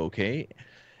okay? Are you okay?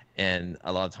 And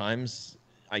a lot of times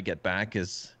I get back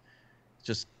is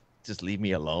just leave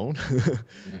me alone.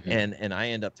 Mm-hmm. And I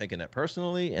end up taking it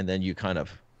personally, and then you kind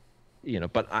of,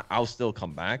 but I'll still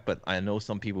come back. But I know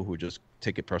some people who just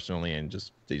take it personally and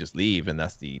they just leave, and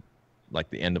that's the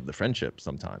end of the friendship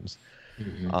sometimes.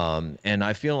 Mm-hmm. And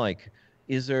I feel like,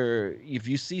 if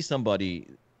you see somebody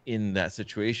in that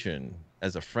situation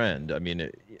as a friend, I mean,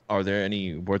 are there any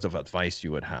words of advice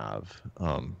you would have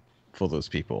for those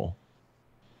people?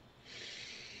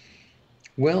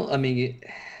 Well, I mean,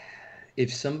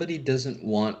 if somebody doesn't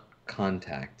want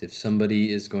contact, if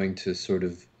somebody is going to sort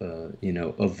of,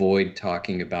 avoid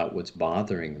talking about what's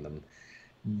bothering them,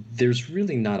 there's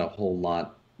really not a whole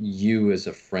lot you as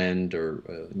a friend or,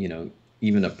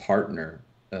 even a partner,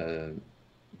 uh,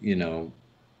 you know,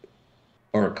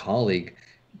 or a colleague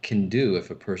can do if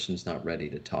a person's not ready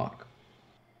to talk.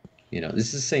 This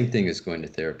is the same thing as going to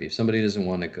therapy. If somebody doesn't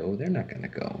want to go, they're not going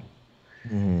to go.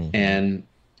 Mm-hmm. And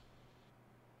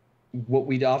what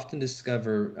we'd often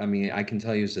discover, I mean, I can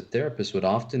tell you as a therapist, what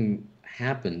often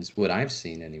happens, what I've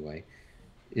seen anyway,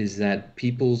 is that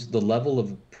the level of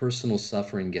personal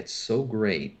suffering gets so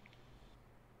great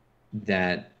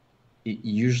that it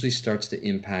usually starts to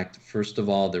impact, first of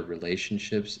all, their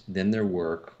relationships, then their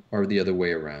work, or the other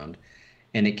way around,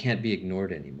 and it can't be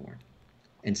ignored anymore.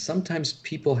 And sometimes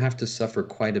people have to suffer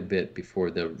quite a bit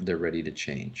before they're ready to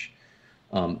change.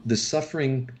 The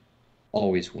suffering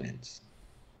always wins.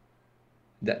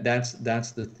 That's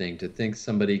the thing. To think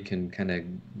somebody can kind of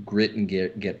grit and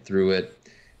get through it.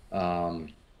 Um,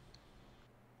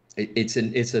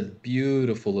 it's a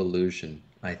beautiful illusion,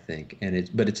 I think,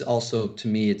 but it's also, to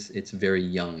me, it's a very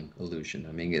young illusion.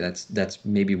 I mean, that's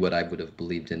maybe what I would have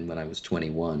believed in when I was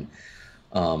 21.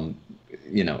 Um,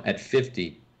 at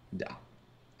 50,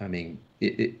 I mean,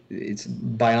 it's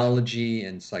biology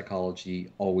and psychology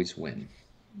always win.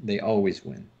 They always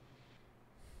win.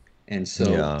 And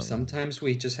so Yeah. sometimes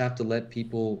we just have to let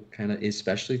people kind of,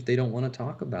 especially if they don't want to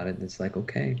talk about it, it's like,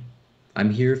 okay, I'm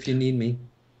here if you need me.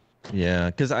 Yeah,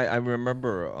 because I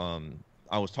remember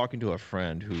I was talking to a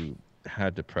friend who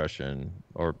had depression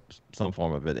or some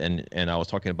form of it, and I was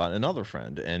talking about another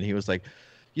friend, and he was like,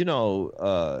 you know,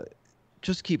 uh,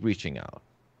 just keep reaching out.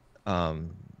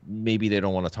 Maybe they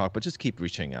don't want to talk, but just keep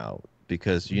reaching out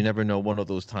because you never know, one of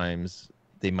those times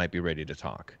they might be ready to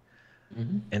talk.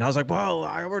 Hmm. And I was like, well,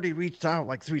 I already reached out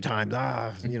like 3 times.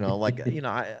 I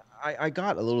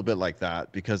got a little bit like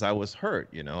that because I was hurt,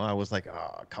 I was like,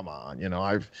 oh, come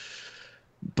on,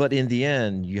 but in the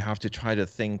end, you have to try to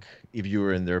think if you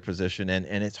were in their position, and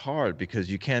it's hard because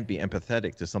you can't be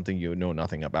empathetic to something you know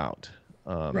nothing about.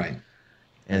 Um, Right.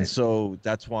 and Right. so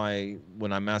that's why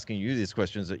when I'm asking you these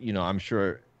questions, I'm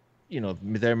sure,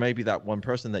 there may be that one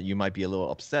person that you might be a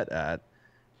little upset at,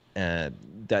 and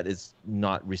that is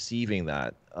not receiving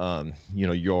that.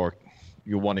 You're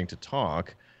wanting to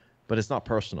talk, but it's not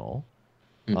personal,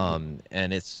 Hmm.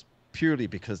 and it's purely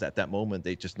because at that moment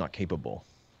they're just not capable.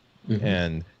 Hmm.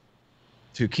 And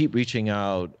to keep reaching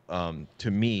out,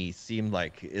 to me seemed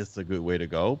like it's a good way to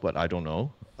go, but I don't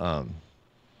know.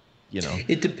 You know.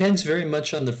 It depends very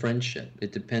much on the friendship.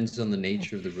 It depends on the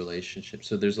nature of the relationship.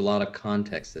 So there's a lot of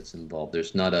context that's involved.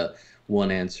 There's not a one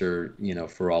answer,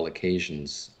 for all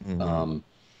occasions. Hmm.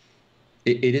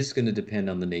 It is going to depend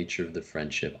on the nature of the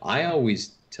friendship. I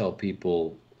always tell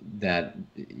people that,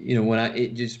 when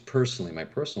it just personally, my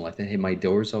personal life, that, hey, my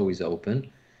door's always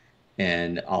open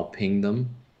and I'll ping them,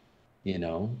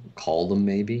 call them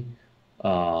maybe.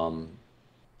 Um,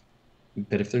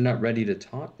 but if they're not ready to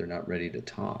talk, they're not ready to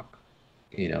talk.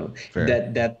 Fair.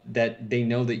 That they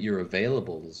know that you're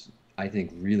available is, I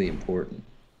think, really important.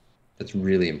 That's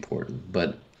really important.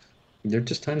 But there are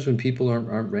just times when people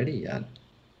aren't ready yet.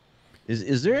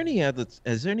 Is there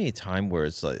any time where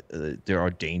it's like there are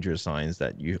danger signs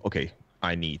that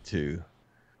I need to,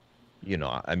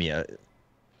 I mean,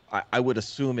 I would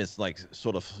assume it's like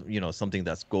sort of, something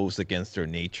that goes against their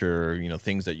nature,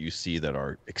 things that you see that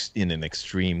are in an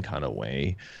extreme kind of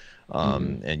way.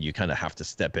 Hmm. And you kind of have to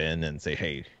step in and say,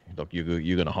 hey, look, you're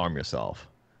going to harm yourself.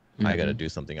 I got to Hmm. do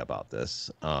something about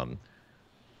this.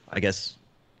 I guess,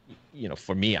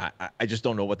 for me, I just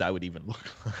don't know what that would even look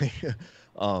like.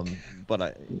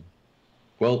 But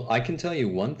Well, I can tell you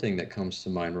one thing that comes to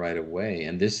mind right away,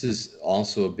 and this is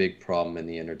also a big problem in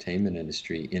the entertainment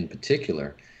industry in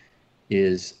particular,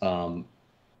 is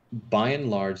by and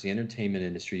large, the entertainment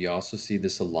industry, you also see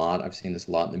this a lot. I've seen this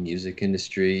a lot in the music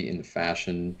industry, in the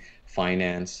fashion,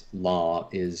 finance, law,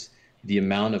 is the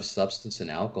amount of substance and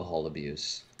alcohol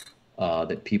abuse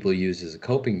that people use as a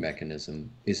coping mechanism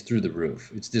is through the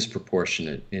roof. It's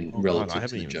disproportionate in oh God, I relative to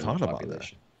haven't the even general thought about that.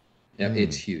 population. Yeah,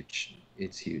 it's Hmm. huge.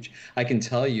 it's huge. I can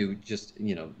tell you just,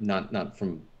 not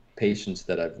from patients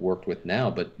that I've worked with now,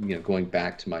 but, going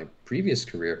back to my previous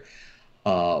career,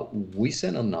 we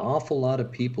sent an awful lot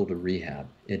of people to rehab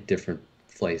at different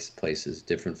places,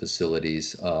 different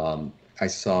facilities. I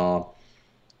saw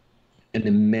an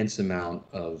immense amount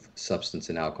of substance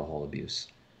and alcohol abuse.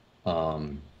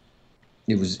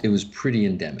 It was pretty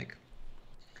endemic.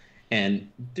 And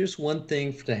there's one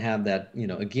thing to have that,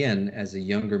 again, as a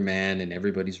younger man and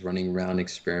everybody's running around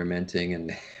experimenting,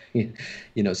 and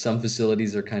some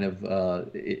facilities are kind of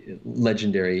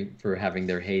legendary for having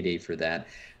their heyday for that.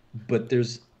 But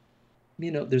there's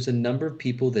a number of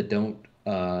people that don't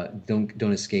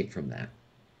escape from that.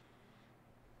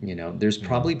 There's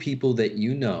probably people that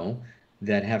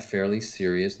that have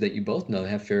that you both know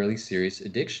have fairly serious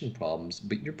addiction problems,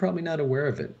 but you're probably not aware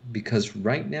of it because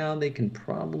right now they can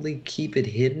probably keep it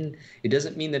hidden. It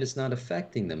doesn't mean that it's not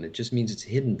affecting them. It just means it's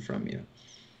hidden from you.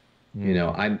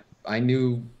 I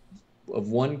knew of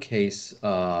one case,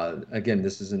 again,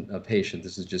 this isn't a patient,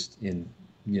 this is just in,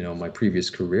 my previous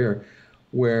career,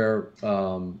 where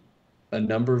a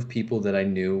number of people that I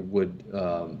knew would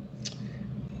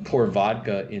pour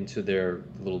vodka into their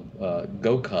little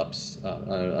go cups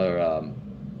or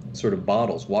sort of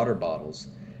bottles, water bottles,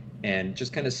 and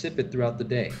just kind of sip it throughout the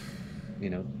day.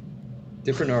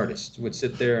 Different artists would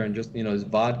sit there and just, it's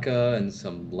vodka and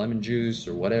some lemon juice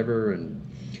or whatever,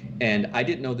 and I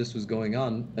didn't know this was going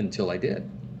on until I did.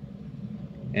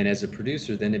 And as a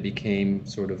producer, then it became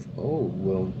sort of, oh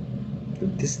well,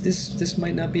 this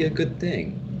might not be a good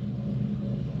thing.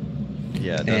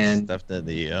 Yeah, that's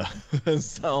definitely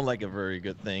sound like a very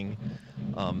good thing.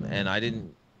 And I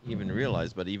didn't even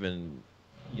realize, but even,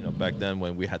 back then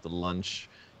when we had the lunch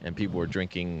and people were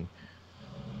drinking,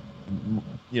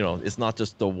 it's not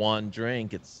just the one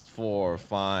drink, it's 4 or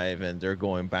 5, and they're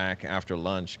going back after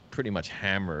lunch pretty much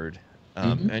hammered.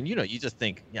 And, you just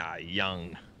think, yeah,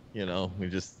 young, we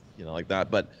just, like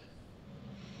that. But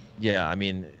yeah, I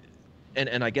mean,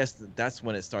 and I guess that's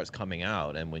when it starts coming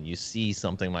out. And when you see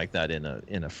something like that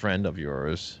in a friend of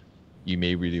yours, you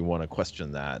may really want to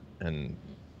question that and,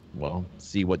 well,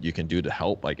 see what you can do to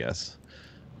help, I guess.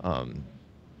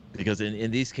 Because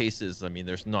in these cases, I mean,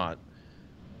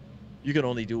 you can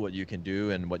only do what you can do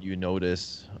and what you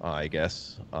notice, I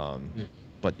guess.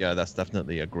 But yeah, that's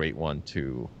definitely a great one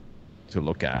to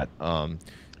look at.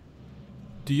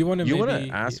 Do you want to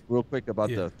ask real quick about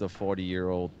the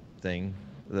 40-year-old thing?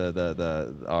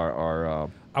 Our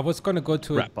I was going to go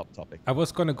to wrap-up topic. I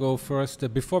was going to go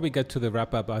first. Before we get to the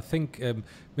wrap-up, I think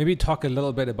maybe talk a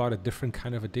little bit about a different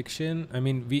kind of addiction. I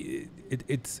mean,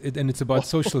 it's about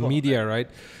social media, right?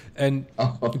 And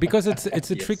because it's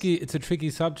a yes. tricky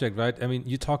subject, right? I mean,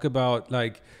 you talk about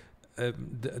like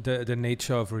the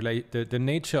nature of the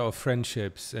nature of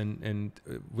friendships and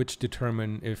which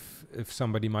determine if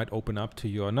somebody might open up to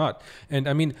you or not. And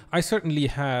I mean, I certainly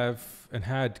have and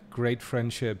had great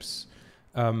friendships,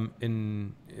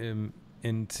 and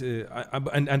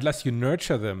unless you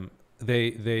nurture them,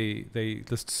 they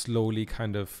just slowly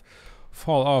kind of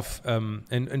fall off.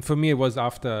 And for me, it was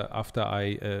after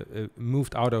I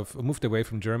moved away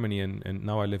from Germany and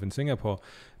now I live in Singapore.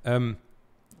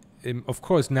 Of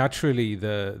course, naturally,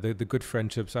 the good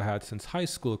friendships I had since high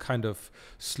school kind of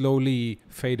slowly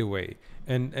fade away.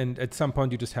 And at some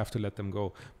point, you just have to let them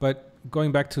go. But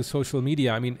going back to social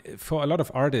media, I mean, for a lot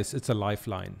of artists, it's a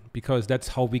lifeline because that's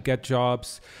how we get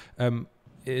jobs. And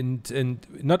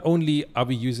not only are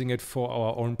we using it for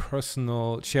our own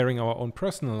sharing our own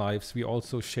personal lives, we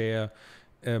also share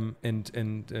and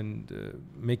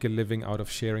make a living out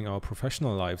of sharing our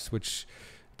professional lives, which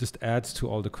just adds to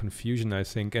all the confusion, I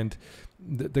think. And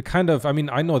the kind of, I mean,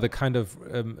 I know the kind of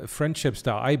friendships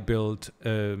that I built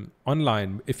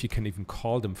online, if you can even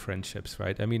call them friendships,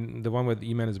 right? I mean, the one with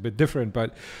Eman is a bit different,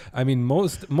 but I mean,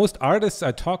 most artists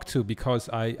I talk to, because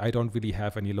I don't really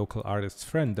have any local artists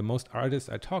friend, the most artists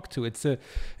I talk to, it's a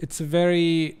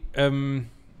very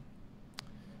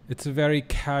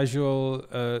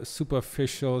casual,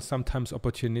 superficial, sometimes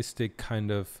opportunistic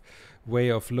kind of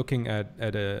way of looking at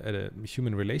a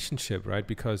human relationship, right?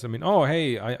 Because I mean, oh,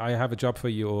 hey, I have a job for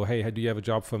you, or hey, do you have a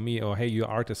job for me, or hey, your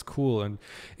art is cool, and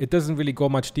it doesn't really go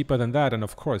much deeper than that. And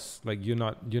of course, like you're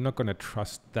not going to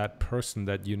trust that person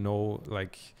that you know,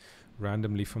 like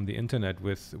randomly from the internet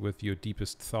with your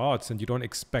deepest thoughts, and you don't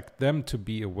expect them to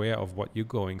be aware of what you're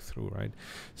going through, right?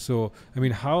 So I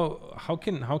mean, how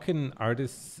can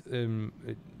artists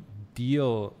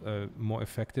deal more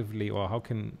effectively, or how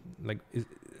can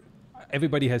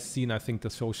everybody has seen, I think, The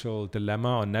Social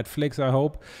Dilemma on Netflix, I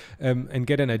hope, and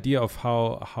get an idea of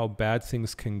how bad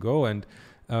things can go. And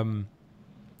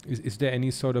is there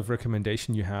any sort of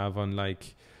recommendation you have on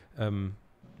like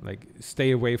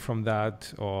stay away from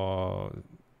that, or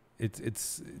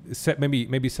it's set,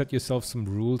 maybe set yourself some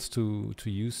rules to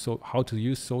use, so how to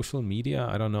use social media?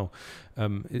 I don't know.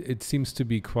 It seems to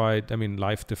be quite, I mean,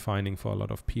 life defining for a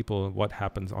lot of people, what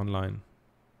happens online.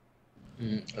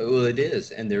 Well, it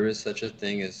is, and there is such a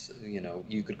thing as,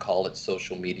 you could call it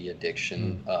social media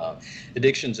addiction.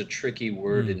 Addiction's a tricky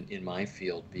word in my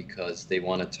field, because they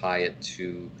want to tie it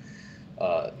to,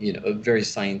 a very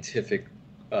scientific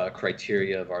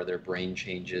criteria of, are there brain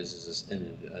changes, is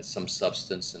some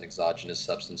substance, an exogenous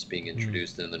substance being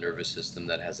introduced in the nervous system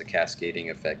that has a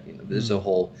cascading effect. There's a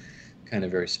whole kind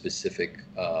of very specific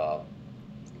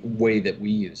way that we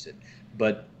use it.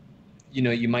 But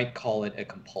you might call it a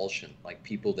compulsion, like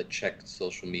people that check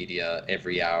social media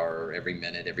every hour, or every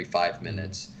minute, every 5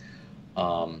 minutes.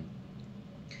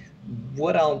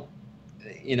 What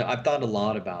I've thought a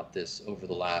lot about this over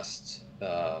the last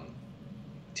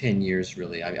 10 years,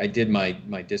 really. I did my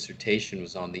dissertation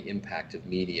was on the impact of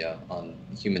media on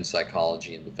human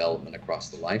psychology and development across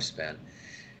the lifespan.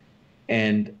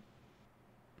 And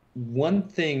one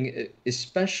thing,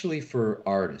 especially for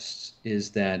artists,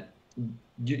 is that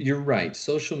you're right.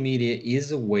 Social media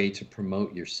is a way to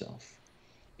promote yourself.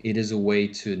 It is a way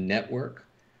to network.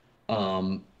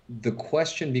 The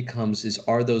question becomes,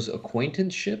 are those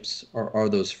acquaintanceships or are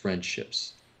those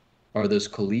friendships? Are those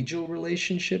collegial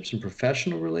relationships and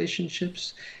professional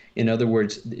relationships? In other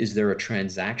words, is there a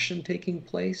transaction taking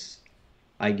place?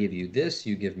 I give you this,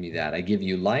 you give me that. I give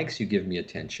you likes, you give me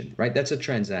attention, right? That's a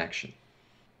transaction.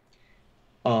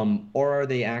 Or are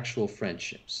they actual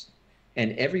friendships?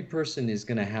 And every person is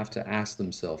going to have to ask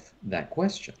themselves that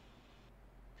question.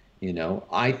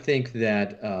 I think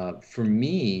that for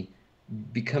me,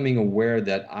 becoming aware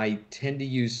that I tend to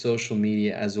use social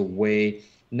media as a way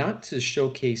not to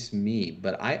showcase me,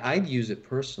 but I use it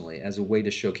personally as a way to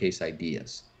showcase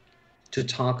ideas, to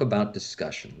talk about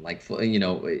discussion. Like,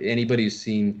 anybody who's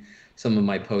seen some of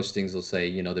my postings will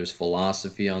say, there's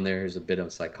philosophy on there, here's a bit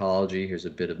of psychology, here's a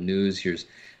bit of news, here's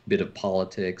a bit of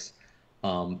politics.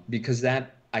 Because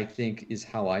that, I think, is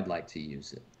how I'd like to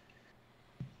use it.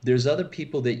 There's other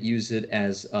people that use it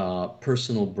as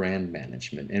personal brand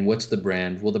management. And what's the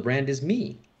brand? Well, the brand is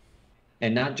me.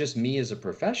 And not just me as a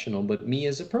professional, but me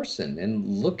as a person. And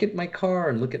look at my car,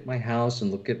 and look at my house,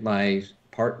 and look at my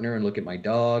partner, and look at my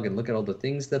dog, and look at all the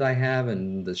things that I have,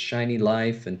 and the shiny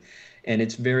life. And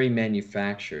it's very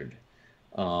manufactured.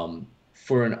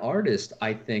 For an artist,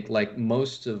 I think, like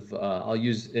most of, I'll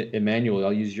use Emmanuel,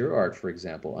 I'll use your art, for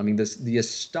example. I mean, the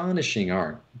astonishing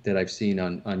art that I've seen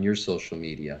on your social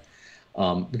media,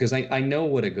 because I know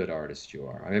what a good artist you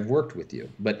are. I've worked with you,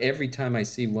 but every time I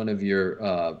see one of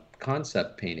your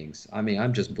concept paintings, I mean,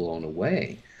 I'm just blown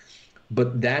away.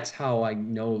 But that's how I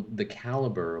know the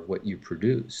caliber of what you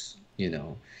produce.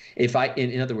 If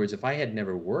in other words, if I had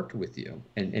never worked with you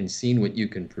and seen what you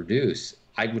can produce,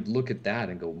 I would look at that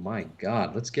and go, my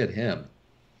God, let's get him.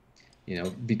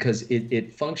 Because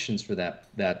it functions for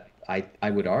that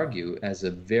I would argue as a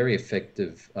very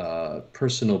effective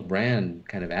personal brand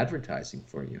kind of advertising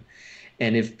for you.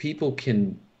 And if people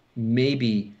can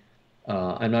maybe,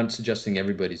 I'm not suggesting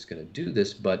everybody's going to do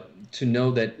this, but to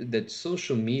know that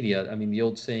social media, I mean, the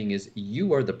old saying is,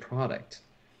 you are the product.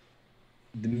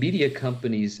 The media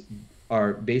companies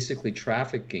are basically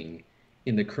trafficking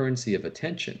in the currency of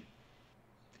attention.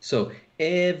 So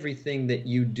everything that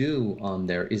you do on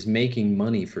there is making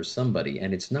money for somebody,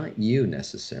 and it's not you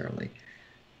necessarily,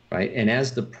 right? And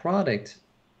as the product,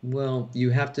 well, you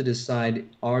have to decide,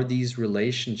 are these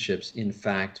relationships in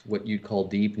fact what you'd call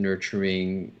deep,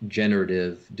 nurturing,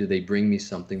 generative? Do they bring me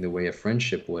something the way a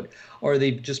friendship would? Or are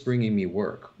they just bringing me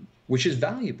work, which is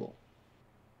valuable?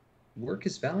 Work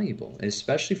is valuable,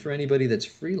 especially for anybody that's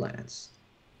freelance,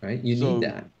 right? You need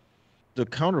that. The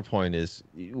counterpoint is,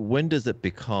 when does it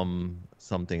become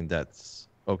something that's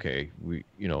okay?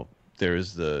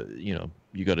 There's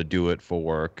you got to do it for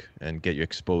work and get your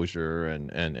exposure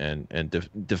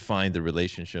and define the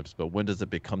relationships. But when does it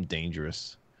become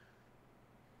dangerous?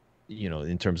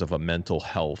 In terms of a mental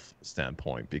health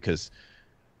standpoint, because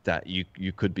that you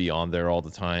could be on there all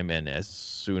the time, and as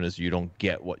soon as you don't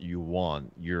get what you want,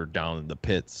 you're down in the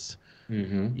pits.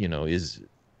 When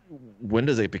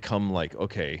does it become like,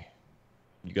 okay,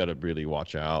 you got to really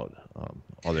watch out?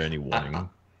 Are there any warning?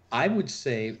 I would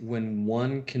say when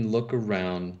one can look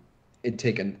around and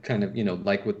take a kind of,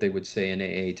 like what they would say in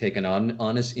AA, take an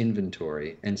honest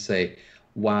inventory and say,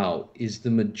 wow, is the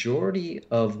majority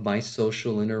of my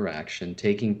social interaction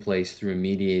taking place through a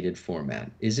mediated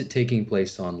format? Is it taking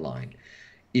place online?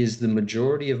 is the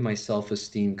majority of my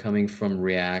self-esteem coming from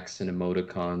reacts and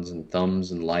emoticons and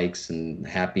thumbs and likes and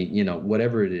happy,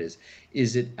 whatever it is?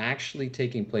 Is it actually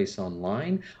taking place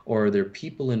online, or are there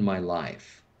people in my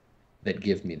life that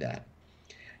give me that?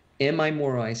 Am I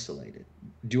more isolated?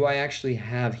 Do I actually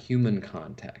have human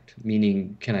contact?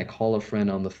 Meaning, can I call a friend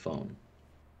on the phone?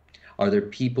 Are there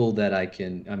people that I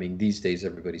mean, these days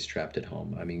everybody's trapped at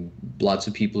home. I mean, lots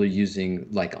of people are using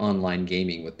like online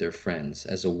gaming with their friends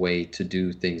as a way to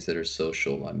do things that are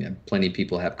social. I mean, plenty of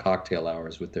people have cocktail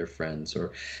hours with their friends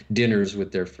or dinners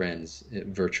with their friends,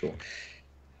 virtual.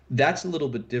 That's a little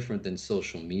bit different than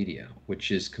social media,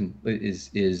 which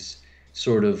is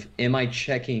sort of, am I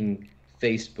checking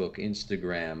Facebook,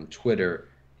 Instagram, Twitter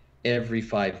every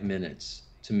 5 minutes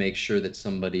to make sure that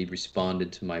somebody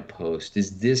responded to my post?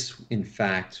 Is this, in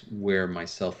fact, where my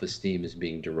self-esteem is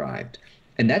being derived?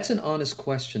 And that's an honest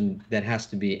question that has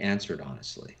to be answered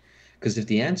honestly. Because if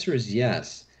the answer is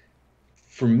yes,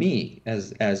 for me,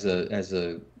 as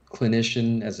a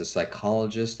clinician, as a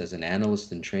psychologist, as an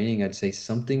analyst in training, I'd say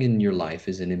something in your life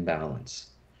is in imbalance.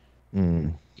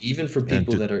 Mm. Even for And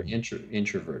people to, that are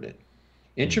introverted. mm,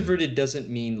 Introverted doesn't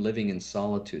mean living in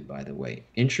solitude, by the way.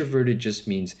 Introverted just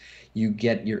means you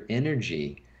get your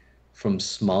energy from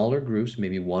smaller groups,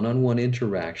 maybe one-on-one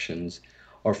interactions,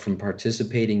 or from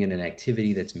participating in an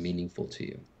activity that's meaningful to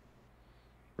you,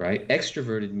 right?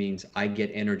 Extroverted means I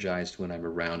get energized when I'm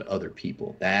around other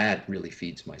people. That really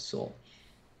feeds my soul.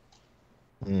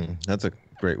 that's a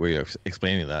great way of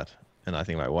explaining that. And I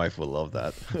think my wife will love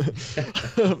that.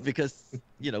 Because,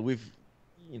 we've,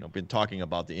 been talking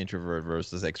about the introvert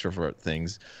versus extrovert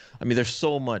things. I mean, there's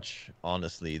so much,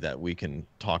 honestly, that we can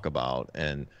talk about.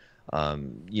 And,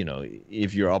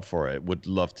 if you're up for it, would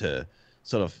love to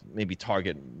sort of maybe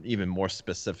target even more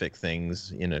specific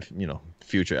things in a,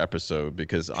 future episode.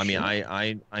 Because, I mean,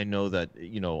 Sure. I know that,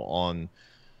 on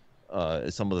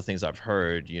some of the things I've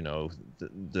heard,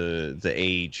 the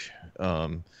age,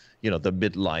 the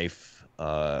midlife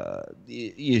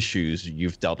issues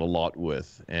you've dealt a lot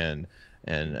with, and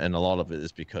a lot of it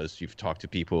is because you've talked to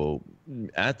people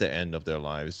at the end of their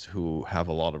lives who have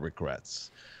a lot of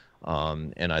regrets.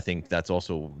 And I think that's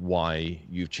also why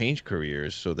you've changed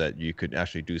careers, so that you could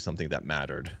actually do something that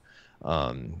mattered.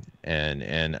 I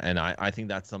think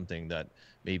that's something that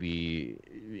maybe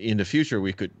in the future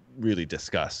we could really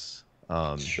discuss.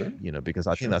 Sure. Because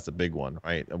I think Sure. that's a big one,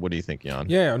 right? What do you think, Jan?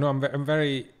 Yeah, no, I'm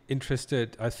very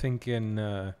interested, I think, in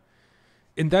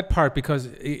that part, because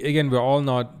again, we're all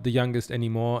not the youngest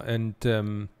anymore, and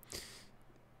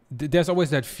there's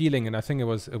always that feeling, and I think it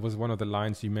was one of the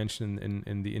lines you mentioned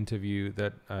in the interview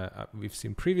that we've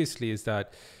seen previously, is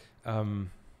that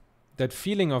that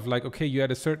feeling of like, okay, you're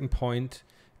at a certain point,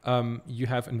 you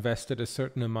have invested a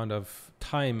certain amount of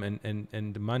time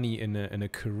and money in a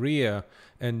career,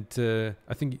 and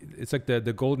I think it's like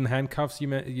the golden handcuffs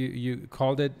you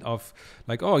called it, of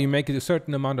like, oh, you make a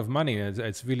certain amount of money, and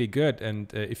it's really good,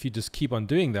 and if you just keep on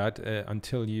doing that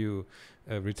until you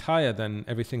retire, then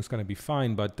everything's going to be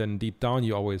fine. But then deep down,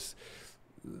 you're always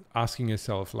asking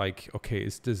yourself like, okay,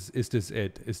 is this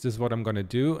it? Is this what I'm going to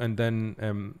do? And then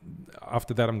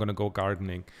after that, I'm going to go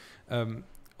gardening.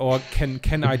 Or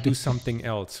can I do something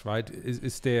else, right?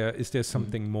 Is there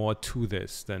something more to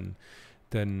this than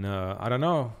I don't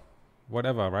know,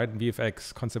 whatever, right?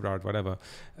 VFX, concept art, whatever.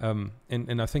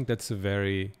 And I think that's a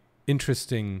very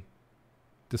interesting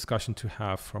discussion to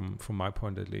have from my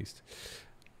point, at least.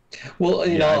 Well,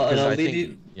 Yeah, and because I'll I leave think,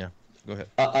 you. yeah, go ahead.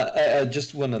 I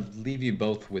just want to leave you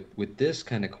both with this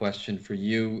kind of question for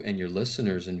you and your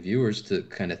listeners and viewers to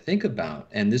kind of think about.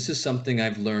 And this is something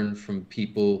I've learned from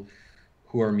people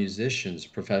who are musicians,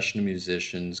 professional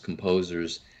musicians,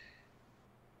 composers.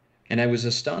 And I was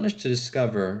astonished to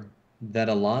discover that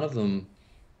a lot of them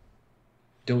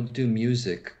don't do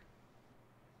music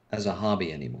as a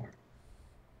hobby anymore.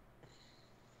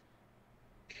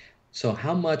 So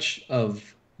how much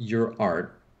of your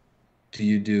art do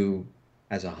you do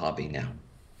as a hobby now?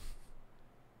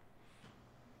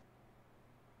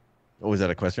 Oh, is that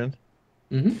a question?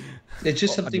 It's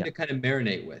just Oh, something yeah. to kind of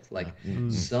marinate with. Like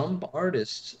Mm. some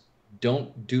artists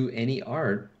don't do any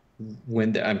art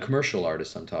when I'm commercial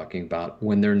artists I'm talking about,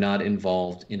 when they're not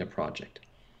involved in a project.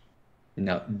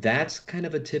 Now, that's kind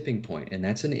of a tipping point, and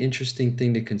that's an interesting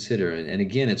thing to consider. And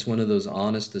again, it's one of those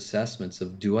honest assessments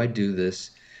of, do I do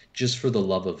this just for the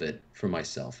love of it for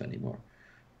myself anymore?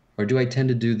 Or do I tend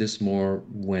to do this more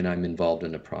when I'm involved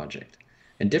in a project?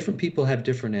 And different people have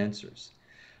different answers.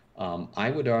 I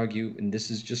would argue, and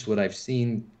this is just what I've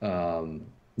seen,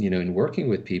 in working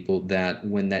with people, that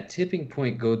when that tipping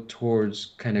point go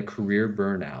towards kind of career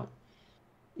burnout,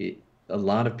 it, a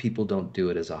lot of people don't do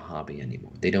it as a hobby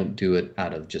anymore. They don't do it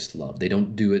out of just love. They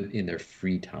don't do it in their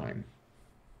free time.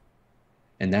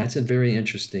 And that's a very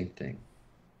interesting thing.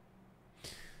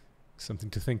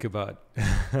 Something to think about.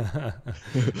 A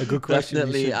good question.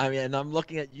 Definitely. I mean, and I'm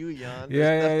looking at you, Jan.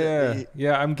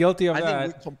 Yeah. I'm guilty of that. I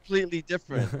think we're completely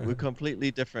different. We're completely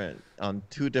different on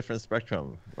two different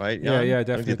spectrum, right? Jan? Yeah,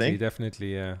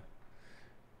 definitely. Yeah.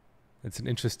 It's an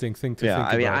interesting thing to think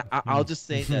about. Yeah, I mean, I'll just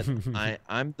say that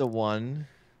I'm the one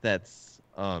that's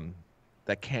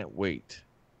that can't wait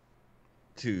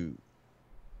to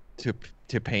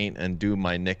paint and do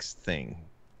my next thing.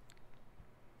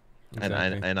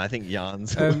 Exactly. And I think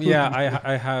Jan's.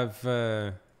 I have.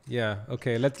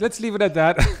 Okay. Let's leave it at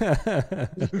that.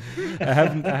 I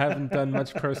haven't done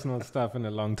much personal stuff in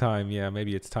a long time. Yeah,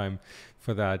 maybe it's time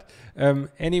for that.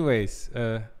 Anyways,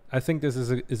 I think this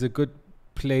is a good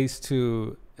place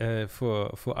to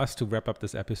for us to wrap up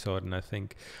this episode, and I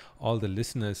think all the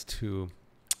listeners to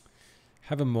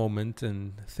have a moment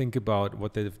and think about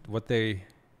what they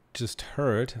just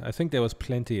heard. I think there was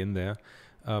plenty in there.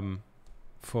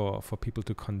 For people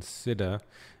to consider.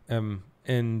 I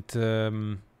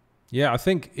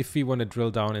think if we want to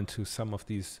drill down into some of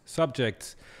these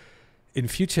subjects in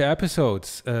future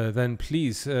episodes, then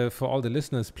please, for all the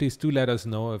listeners, please do let us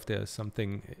know if there's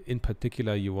something in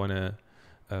particular you want to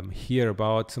hear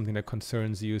about, something that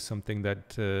concerns you, something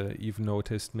that you've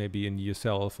noticed maybe in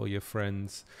yourself or your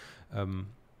friends.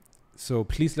 So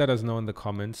please let us know in the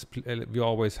comments. We're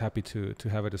always happy to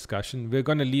have a discussion. We're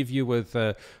going to leave you with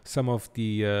some of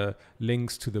the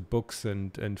links to the books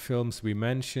and films we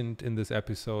mentioned in this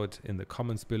episode in the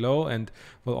comments below. And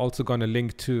we're also going to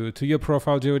link to your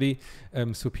profile, Jody,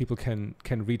 so people can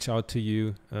reach out to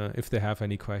you if they have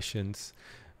any questions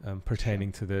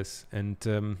pertaining to this. And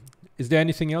is there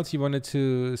anything else you wanted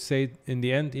to say in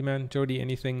the end, Iman, Jody,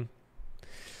 anything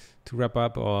to wrap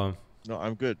up? Or No,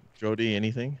 I'm good. Jody,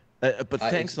 anything? But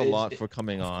thanks a lot for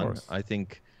coming on. Course. I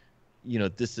think,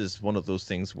 this is one of those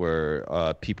things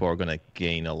where people are going to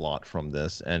gain a lot from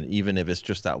this. And even if it's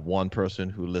just that one person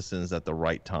who listens at the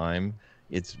right time,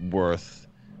 it's worth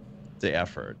the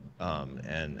effort.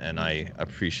 And I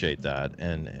appreciate that.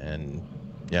 And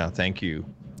yeah, thank you.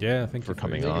 Yeah, thank you for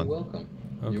coming on. You're welcome.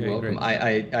 Okay, You're welcome.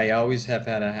 great. I always have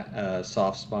had a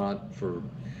soft spot for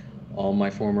all my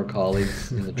former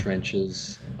colleagues in the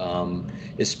trenches,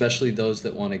 especially those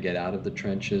that want to get out of the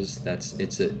trenches.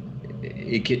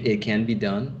 It can be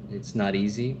done. It's not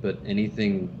easy, but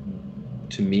anything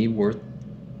to me worth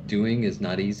doing is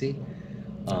not easy.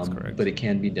 That's correct. But it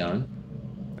can be done.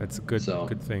 That's a good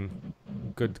thing.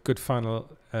 Good final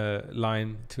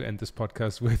line to end this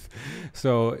podcast with.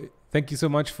 So thank you so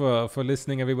much for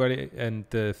listening, everybody. And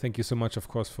thank you so much, of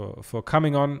course, for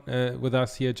coming on with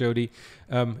us here, Jody.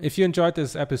 If you enjoyed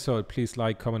this episode, please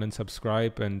like, comment, and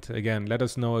subscribe. And again, let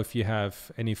us know if you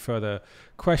have any further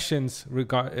questions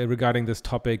regarding this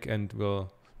topic, and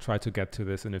we'll try to get to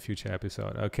this in a future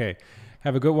episode. Okay.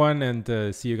 Have a good one,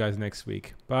 and see you guys next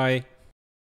week. Bye.